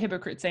feel like a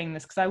hypocrite saying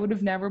this because I would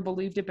have never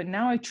believed it, but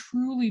now I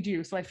truly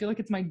do. So I feel like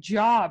it's my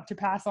job to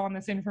pass on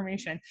this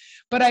information.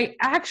 But I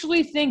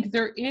actually think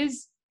there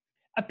is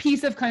a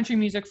piece of country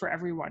music for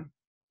everyone,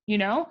 you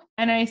know?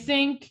 And I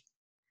think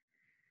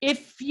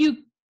if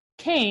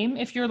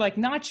you're like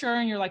not sure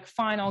and you're like,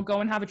 fine, I'll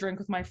go and have a drink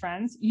with my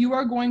friends, you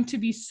are going to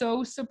be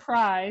so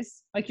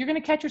surprised. Like, you're going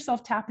to catch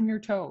yourself tapping your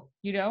toe,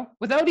 you know,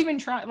 without even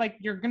trying. Like,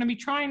 you're going to be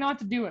trying not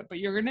to do it, but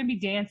you're going to be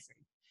dancing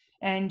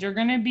and you're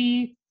going to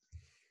be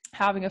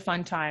having a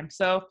fun time.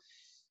 So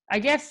I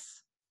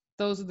guess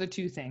those are the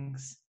two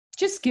things.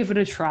 Just give it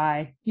a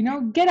try, you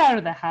know, get out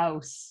of the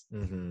house.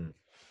 Mm-hmm.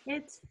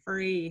 It's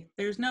free.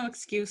 There's no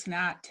excuse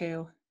not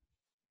to.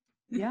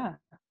 Yeah.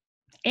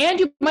 And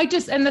you might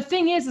just, and the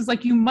thing is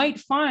like, you might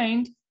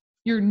find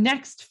your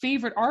next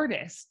favorite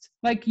artist.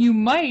 Like, you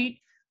might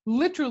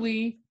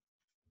literally,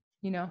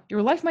 you know,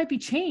 your life might be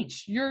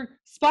changed. Your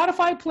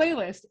Spotify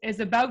playlist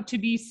is about to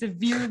be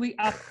severely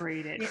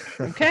upgraded.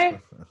 Okay?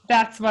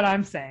 That's what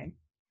I'm saying.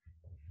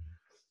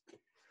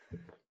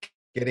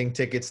 Getting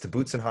tickets to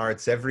Boots and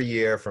Hearts every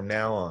year from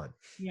now on.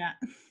 Yeah.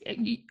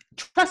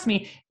 Trust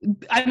me.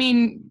 I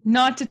mean,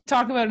 not to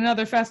talk about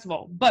another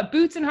festival, but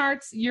Boots and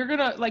Hearts, you're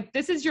gonna like,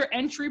 this is your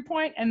entry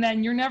point, and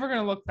then you're never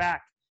gonna look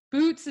back.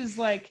 Boots is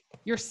like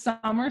your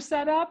summer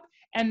setup,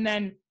 and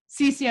then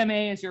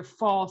CCMA is your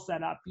fall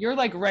setup. You're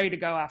like ready to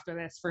go after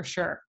this for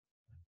sure.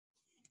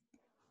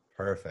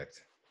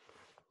 Perfect.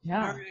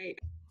 Yeah. All right.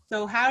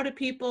 So how do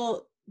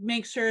people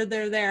make sure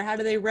they're there? How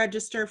do they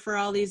register for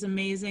all these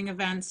amazing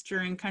events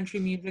during Country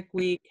Music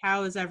Week?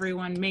 How is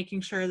everyone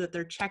making sure that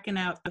they're checking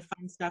out the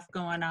fun stuff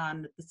going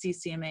on at the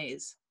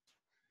CCMAs?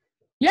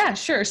 Yeah,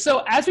 sure.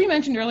 So as we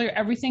mentioned earlier,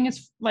 everything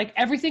is like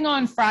everything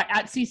on Friday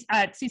at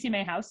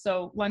CCMA House,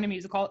 so London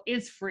Music Hall,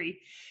 is free.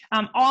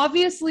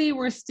 Obviously,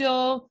 we're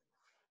still,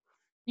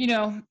 you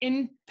know,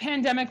 in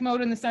pandemic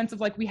mode in the sense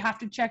of like we have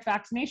to check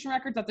vaccination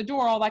records at the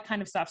door, all that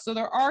kind of stuff. So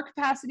there are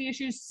capacity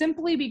issues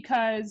simply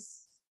because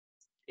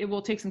it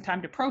will take some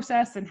time to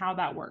process and how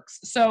that works.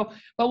 So,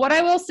 but what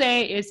I will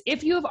say is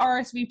if you have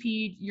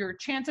RSVP'd, your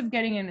chance of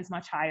getting in is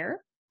much higher.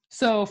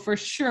 So for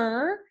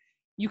sure,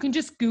 you can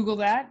just Google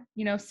that,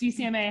 you know,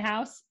 CCMA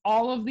House.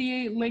 All of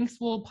the links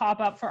will pop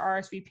up for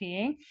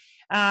RSVPing.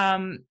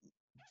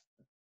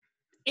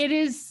 It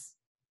is,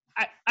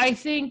 I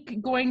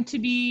think, going to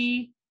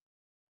be,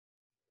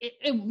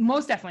 it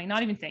most definitely,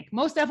 not even think,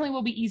 most definitely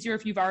will be easier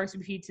if you've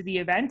RSVP'd to the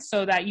event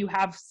so that you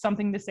have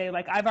something to say,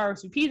 like, I've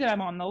RSVP'd, that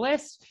I'm on the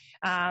list.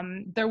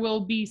 There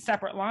will be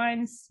separate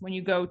lines when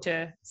you go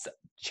to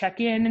check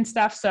in and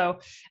stuff. So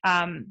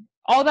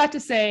all that to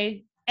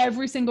say,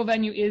 every single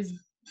venue is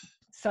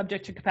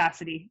subject to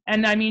capacity.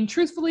 And I mean,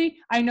 truthfully,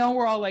 I know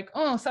we're all like,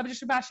 oh, subject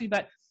to capacity,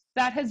 but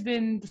that has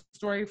been the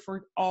story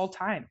for all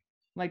time.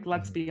 Like,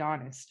 let's be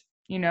honest,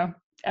 you know,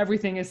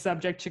 everything is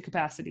subject to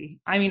capacity.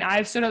 I mean,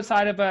 I've stood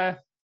outside of a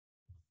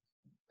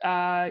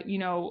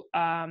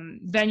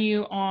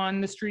venue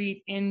on the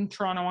street in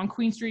Toronto, on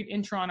Queen Street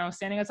in Toronto,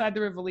 standing outside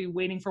the Rivoli,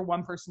 waiting for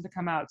one person to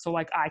come out so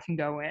like I can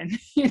go in.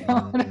 You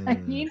know what I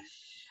mean?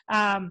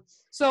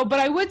 But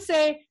I would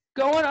say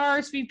go on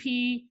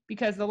RSVP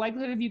because the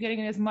likelihood of you getting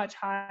in is much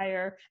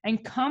higher,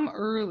 and come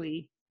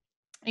early,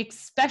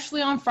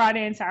 especially on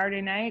Friday and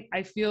Saturday night.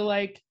 I feel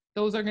like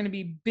those are going to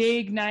be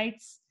big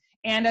nights.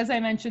 And as I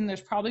mentioned,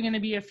 there's probably going to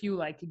be a few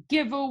like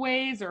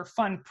giveaways or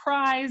fun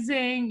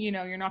prizing. You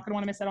know, you're not going to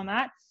want to miss out on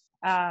that.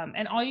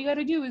 And all you got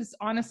to do is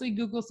honestly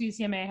Google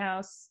CCMA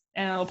House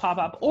and it'll pop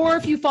up. Or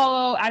if you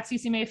follow at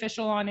CCMA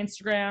Official on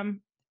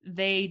Instagram,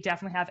 they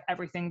definitely have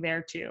everything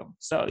there too.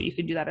 So you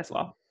can do that as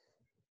well.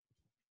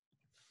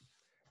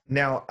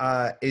 Now,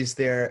 is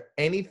there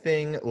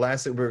anything,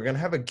 lastly, we're going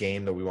to have a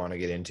game that we want to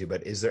get into,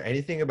 but is there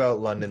anything about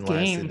London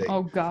lastly that,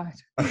 oh God.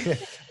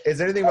 is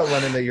there anything about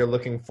London that you're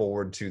looking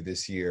forward to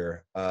this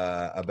year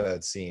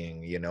about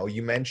seeing? You know,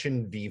 you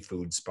mentioned the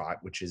food spot,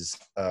 which is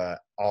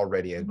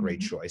already a great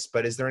choice,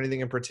 but is there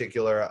anything in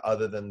particular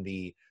other than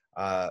the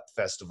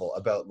festival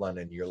about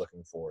London you're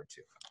looking forward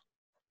to?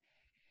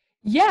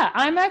 Yeah,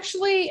 I'm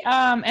actually,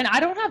 and I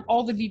don't have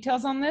all the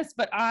details on this,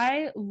 but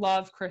I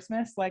love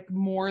Christmas like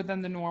more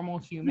than the normal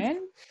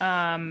human.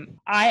 I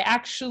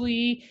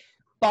actually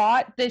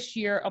bought this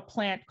year a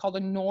plant called a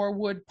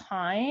Norwood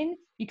pine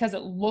because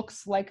it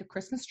looks like a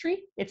Christmas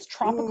tree. It's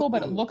tropical,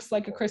 but it Ooh. looks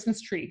like a Christmas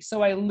tree.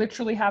 So I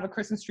literally have a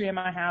Christmas tree in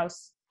my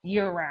house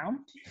year round.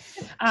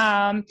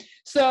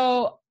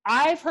 So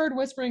I've heard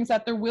whisperings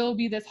that there will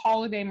be this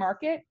holiday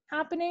market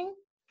happening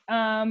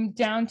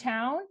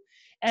downtown.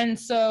 And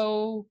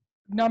so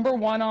number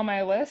one on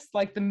my list,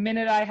 like the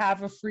minute I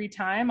have a free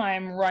time,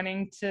 I'm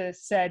running to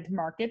said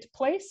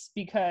marketplace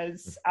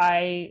because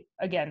I,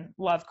 again,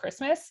 love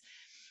Christmas.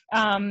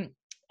 And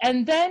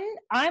then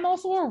I'm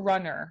also a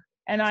runner,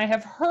 and I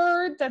have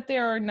heard that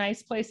there are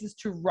nice places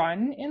to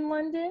run in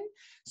London.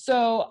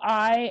 So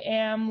I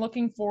am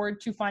looking forward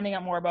to finding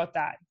out more about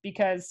that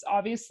because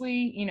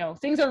obviously, you know,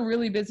 things are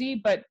really busy,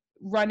 but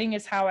running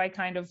is how I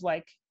kind of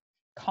like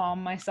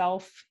calm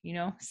myself, you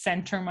know,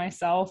 center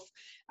myself.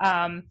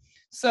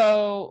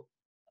 So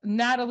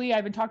Natalie,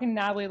 I've been talking to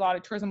Natalie a lot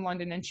at Tourism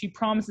London, and she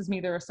promises me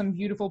there are some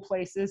beautiful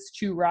places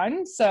to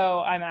run.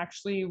 So I'm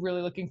actually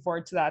really looking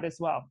forward to that as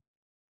well.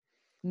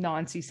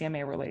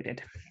 Non-CCMA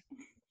related.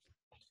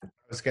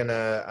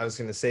 I was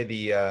gonna say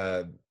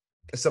the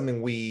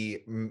something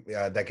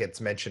that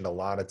gets mentioned a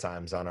lot of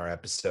times on our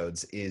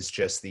episodes is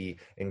just the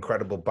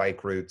incredible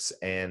bike routes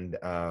and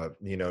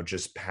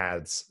just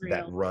paths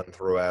that run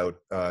throughout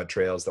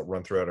trails that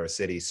run throughout our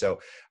city. So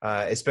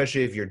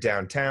especially if you're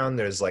downtown,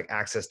 there's like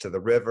access to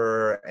the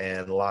river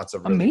and lots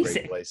of really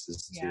great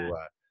places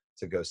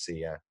to go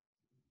see. Yeah.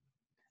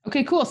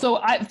 Okay, cool.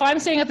 So if I'm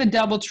staying at the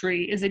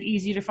DoubleTree, is it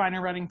easy to find a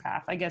running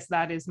path? I guess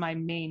that is my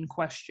main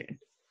question.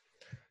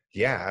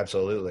 Yeah,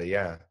 absolutely.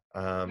 Yeah.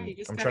 I'm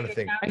trying to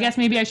think. I guess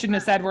maybe I shouldn't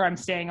have said where I'm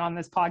staying on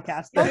this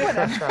podcast, but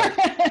whatever.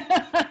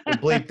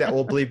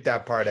 We'll bleep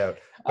that part out.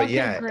 But okay,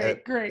 yeah,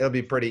 great. It'll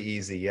be pretty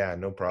easy. Yeah,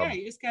 no problem. Yeah,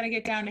 you just got to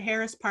get down to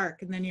Harris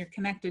Park, and then you're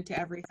connected to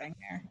everything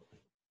there.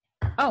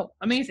 Oh,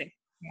 amazing.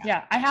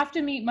 Yeah, I have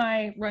to meet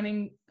my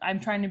running. I'm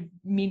trying to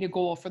meet a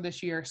goal for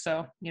this year.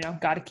 So,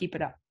 got to keep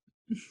it up.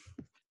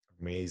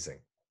 Amazing.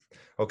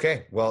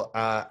 Okay, well,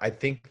 I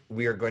think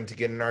we are going to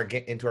get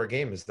into our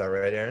game. Is that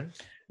right, Erin?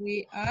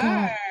 We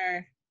are.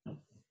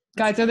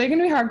 Guys, are they going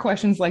to be hard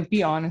questions? Like,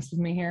 be honest with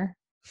me here.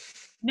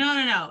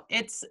 No.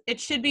 It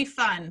should be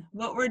fun.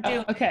 What we're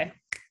doing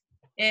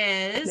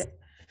is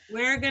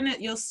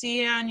you'll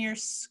see it on your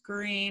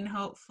screen,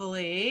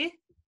 hopefully.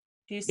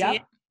 Do you see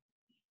it?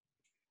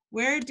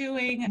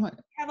 We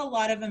have a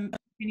lot of them.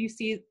 Can you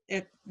see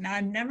it? Now,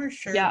 I'm never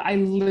sure. Yeah, I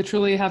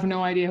literally have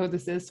no idea who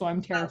this is, so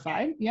I'm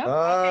terrified. Okay. Yeah.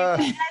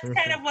 Okay. That's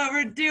kind of what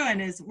we're doing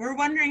is we're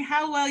wondering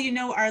how well you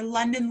know our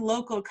London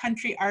local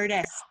country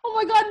artists. Oh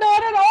my God,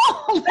 not at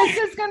all. This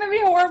is going to be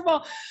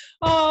horrible.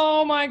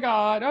 Oh my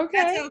God. Okay.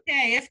 That's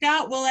okay. If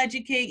not, we'll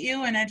educate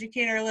you and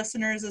educate our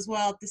listeners as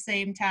well at the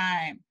same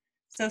time.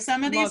 So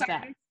some of these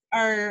artists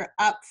are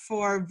up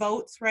for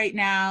votes right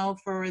now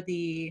for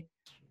the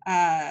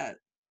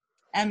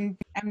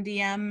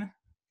MDM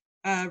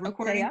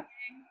recording. Okay,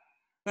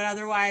 but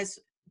otherwise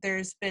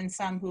there's been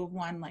some who have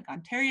won like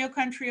Ontario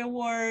Country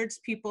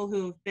Awards, people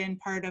who've been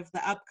part of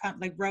the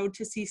like Road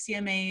to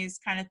CCMAs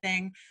kind of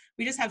thing.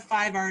 We just have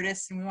 5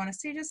 artists and we want to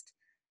see just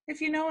if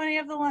you know any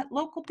of the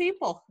local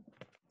people.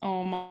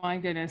 Oh my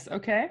goodness.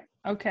 Okay.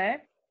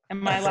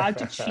 Am I allowed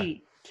to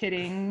cheat?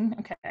 Kidding.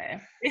 Okay.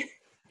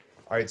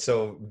 All right,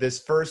 so this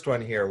first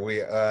one here,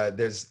 we're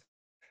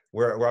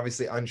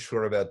obviously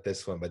unsure about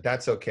this one, but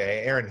that's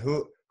okay. Erin,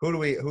 who do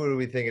we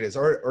think it is?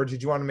 Or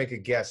did you want to make a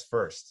guess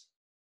first?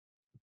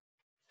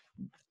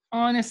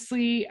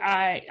 Honestly,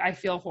 I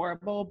feel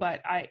horrible,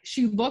 but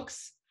she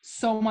looks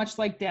so much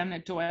like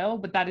Damnit Doyle,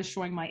 but that is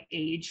showing my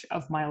age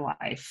of my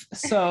life.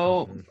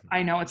 So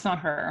I know it's not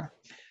her,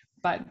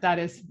 but that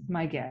is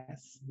my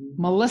guess.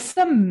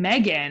 Melissa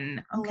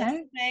Megan.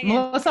 Okay.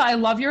 Melissa, I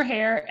love your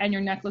hair and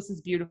your necklace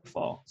is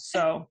beautiful.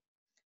 So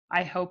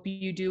I hope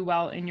you do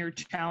well in your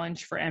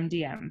challenge for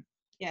MDM.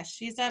 Yes,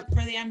 she's up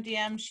for the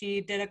MDM. She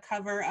did a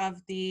cover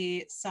of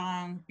the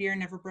song Beer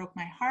Never Broke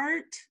My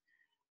Heart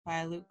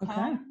by Luke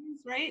Combs,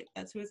 right?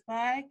 That's who it's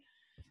by.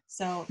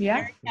 So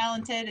very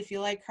talented. If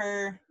you like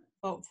her,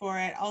 vote for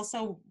it.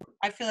 Also,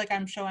 I feel like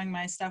I'm showing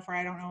my stuff where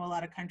I don't know a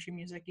lot of country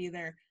music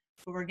either,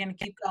 but we're going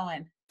to keep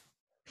going.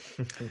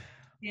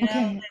 You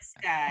know this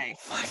guy.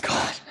 Oh my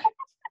God.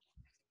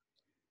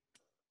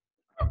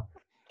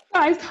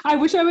 Guys, I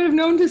wish I would have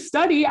known to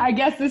study. I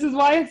guess this is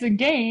why it's a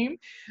game.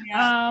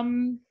 Yeah.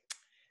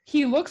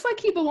 He looks like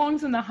he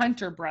belongs in the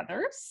Hunter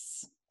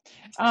Brothers.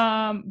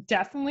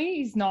 Definitely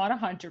he's not a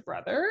Hunter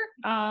brother.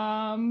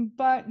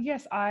 But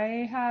yes,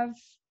 I'm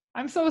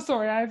so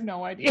sorry. I have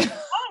no idea.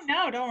 Oh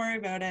no, don't worry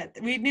about it.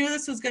 We knew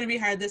this was going to be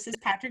hard. This is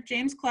Patrick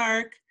James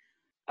Clark.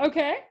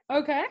 Okay.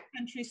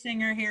 Country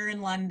singer here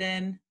in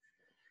London.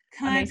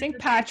 Amazing.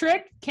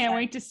 Patrick, can't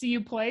wait to see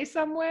you play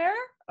somewhere.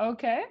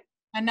 Okay.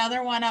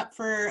 Another one up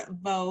for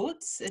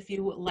votes if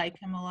you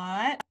like him a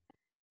lot.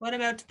 What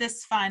about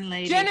this fine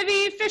lady?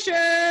 Genevieve Fisher.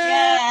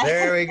 Yeah.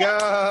 There we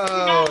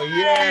go.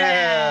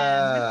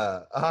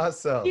 Yeah.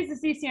 Awesome. She's a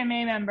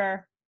CCMA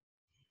member.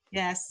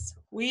 Yes.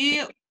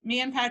 Me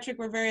and Patrick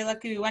were very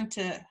lucky. We went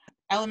to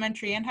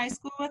elementary and high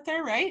school with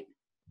her, right?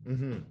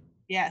 Mm-hmm.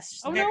 Yes.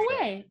 Oh, no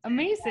way.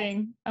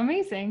 Amazing.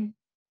 Amazing.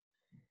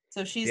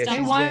 So she's Yeah, done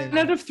she's one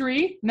out of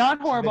 3. Not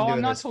horrible. doing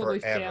I'm not this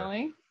totally forever.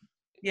 failing.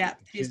 Yeah.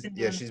 She's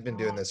been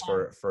doing this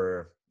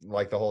for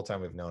like the whole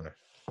time we've known her.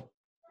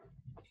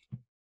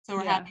 So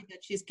we're happy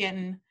that she's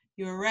getting,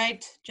 you were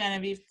right,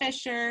 Genevieve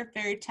Fisher,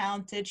 very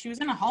talented. She was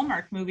in a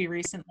Hallmark movie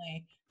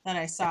recently that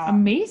I saw.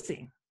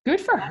 Amazing. Good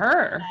for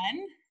her.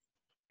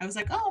 I was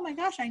like, oh my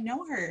gosh, I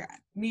know her.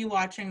 Me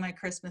watching my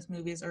Christmas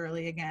movies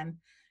early again.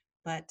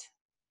 But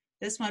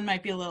this one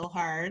might be a little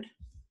hard.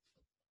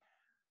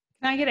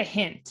 Can I get a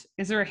hint?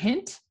 Is there a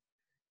hint?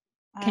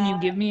 Can you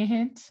give me a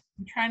hint?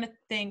 I'm trying to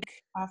think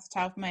off the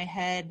top of my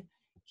head.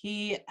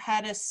 He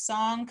had a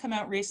song come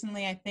out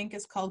recently, I think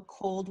it's called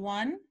Cold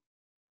One.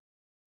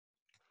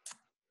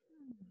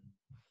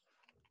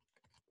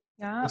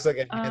 Yeah. Looks like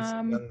a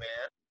handsome young man.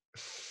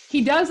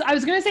 He does. I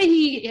was going to say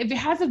it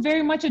has a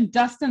very much a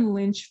Dustin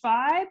Lynch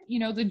vibe, you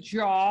know, the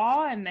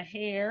jaw and the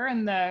hair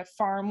and the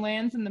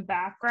farmlands in the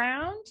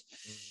background.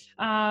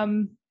 I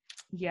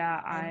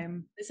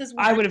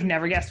would have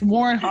never guessed.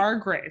 Warren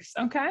Hargraves.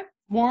 Okay.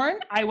 Warren,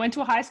 I went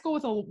to a high school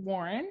with a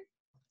Warren.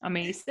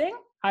 Amazing.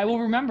 I will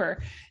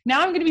remember.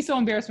 Now I'm going to be so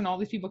embarrassed when all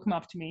these people come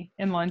up to me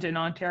in London,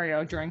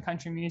 Ontario during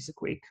Country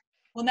Music Week.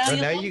 Well, now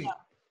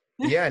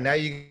now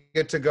you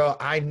get to go.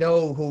 I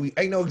know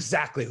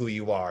exactly who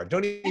you are.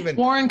 Don't even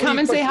Warren, come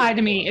and say hi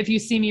to me. If you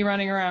see me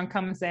running around,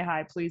 come and say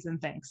hi, please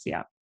and thanks.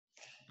 Yeah.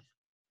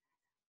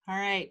 All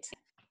right.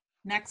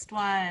 Next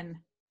one.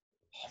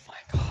 Oh my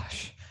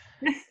gosh.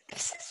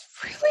 This is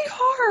really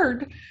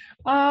hard.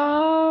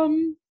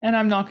 And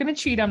I'm not gonna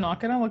cheat. I'm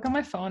not gonna look on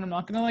my phone. I'm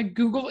not gonna like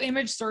Google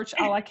image search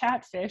a la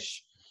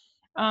catfish.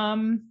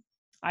 I'm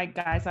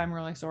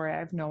really sorry. I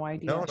have no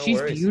idea. No She's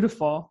worries.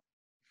 beautiful.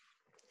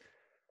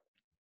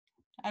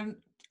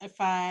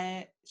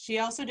 She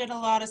also did a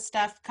lot of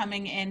stuff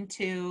coming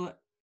into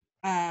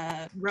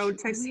Road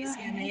to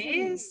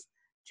CCMAs.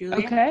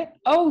 Julia. Okay.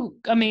 Oh,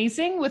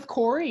 amazing with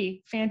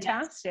Corey.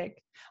 Fantastic.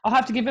 Yes. I'll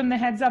have to give him the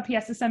heads up. He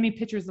has to send me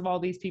pictures of all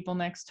these people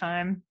next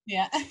time.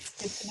 Yeah.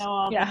 Get to know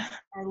all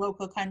our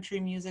local country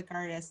music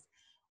artists.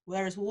 Well,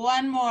 there's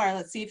one more.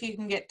 Let's see if you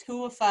can get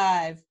 2 of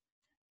 5.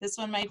 This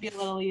one might be a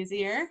little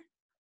easier.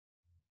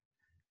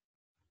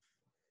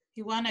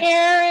 You want to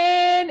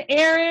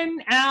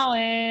Aaron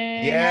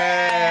Allen.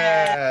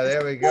 Yeah,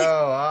 there we go.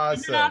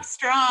 Awesome. Off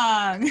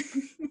strong.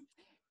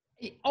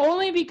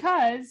 Only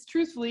because,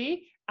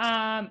 truthfully,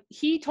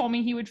 he told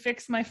me he would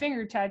fix my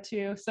finger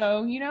tattoo.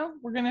 So, you know,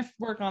 we're going to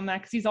work on that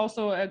because he's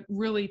also a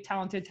really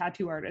talented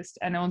tattoo artist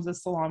and owns a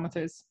salon with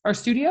our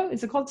studio.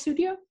 Is it called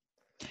studio?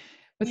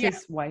 With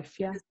his wife.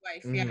 Yeah. His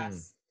wife,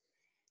 yes.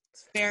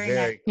 It's very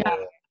nice. Cool.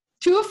 Yeah.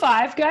 2 of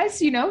 5, guys,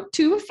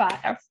 2 of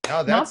 5.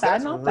 No, not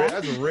bad.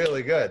 That's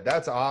really good.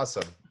 That's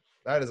awesome.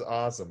 That is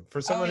awesome. For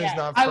someone who's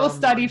not from I will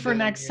study London, for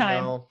next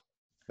time. No,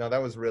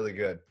 that was really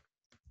good.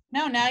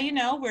 No, now you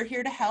know we're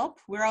here to help.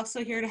 We're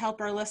also here to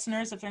help our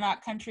listeners. If they're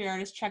not country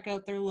artists, check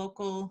out their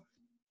local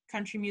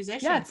country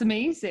musicians. Yeah, it's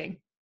amazing.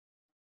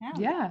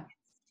 Yeah.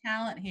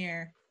 Talent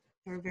here.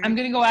 I'm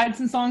going to go add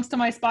some songs to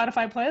my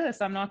Spotify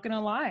playlist. I'm not going to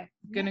lie.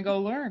 I'm going to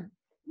go learn.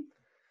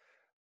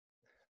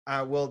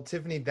 Well,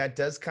 Tiffany, that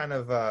does kind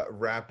of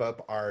wrap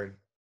up our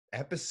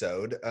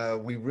episode.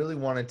 We really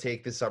want to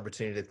take this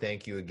opportunity to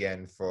thank you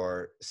again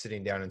for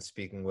sitting down and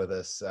speaking with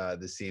us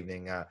this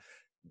evening.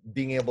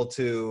 Being able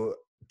to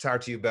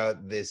talk to you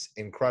about this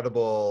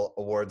incredible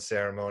award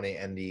ceremony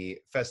and the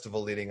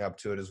festival leading up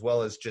to it, as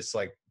well as just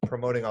like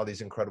promoting all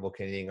these incredible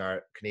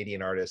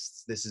Canadian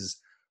artists. This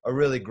is a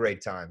really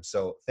great time.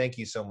 So thank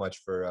you so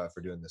much for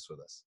doing this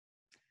with us.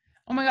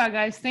 Oh my God,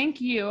 guys, thank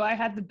you. I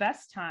had the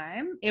best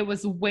time. It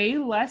was way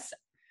less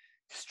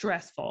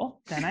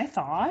stressful than I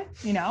thought.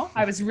 I thought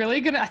I was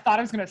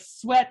going to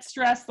sweat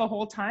stress the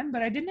whole time,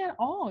 but I didn't at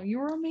all. You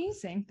were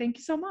amazing. Thank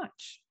you so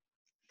much.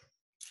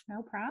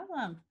 No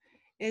problem.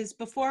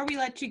 Before we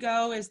let you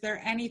go, is there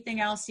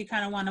anything else you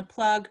kind of want to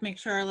plug? Make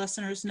sure our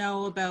listeners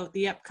know about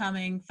the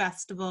upcoming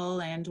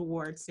festival and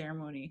award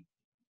ceremony.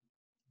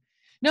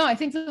 No, I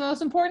think the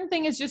most important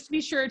thing is just to be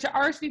sure to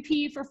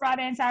RSVP for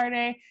Friday and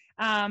Saturday.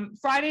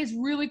 Friday's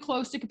really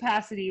close to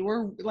capacity.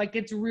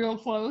 It's real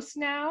close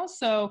now.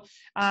 So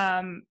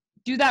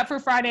do that for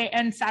Friday,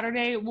 and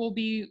Saturday we'll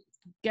be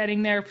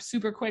getting there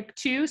super quick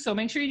too. So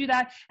make sure you do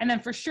that. And then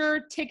for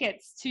sure,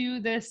 tickets to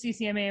the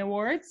CCMA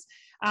Awards.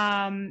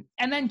 And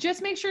then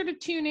just make sure to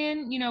tune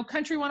in.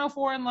 Country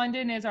 104 in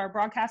London is our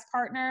broadcast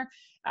partner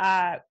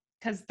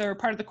because they're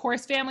part of the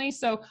Chorus family.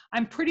 So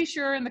I'm pretty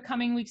sure in the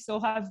coming weeks they'll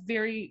have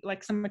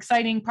some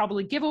exciting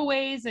probably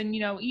giveaways and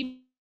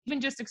even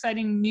just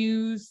exciting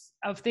news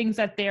of things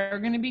that they're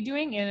going to be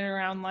doing in and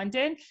around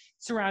London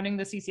surrounding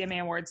the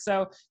CCMA Awards.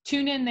 So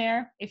tune in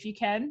there if you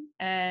can.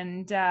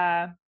 And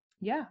I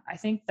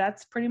think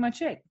that's pretty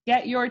much it.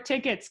 Get your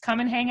tickets.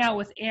 Come and hang out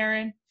with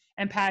Aaron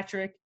and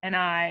Patrick and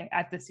I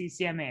at the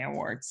CCMA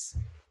Awards.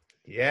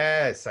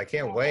 Yes, I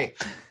can't wait.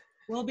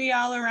 We'll be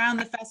all around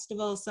the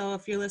festival, so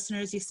if you're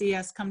listeners, you see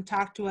us, come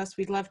talk to us.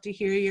 We'd love to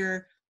hear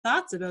your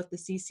thoughts about the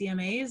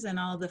CCMAs and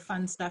all the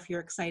fun stuff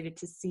you're excited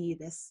to see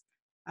this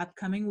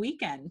upcoming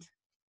weekend.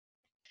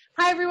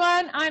 Hi,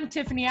 everyone. I'm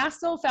Tiffany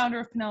Astle, founder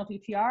of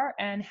Penelope PR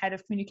and head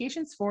of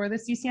communications for the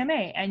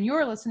CCMA, and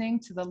you're listening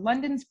to the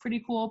London's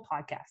Pretty Cool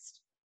podcast.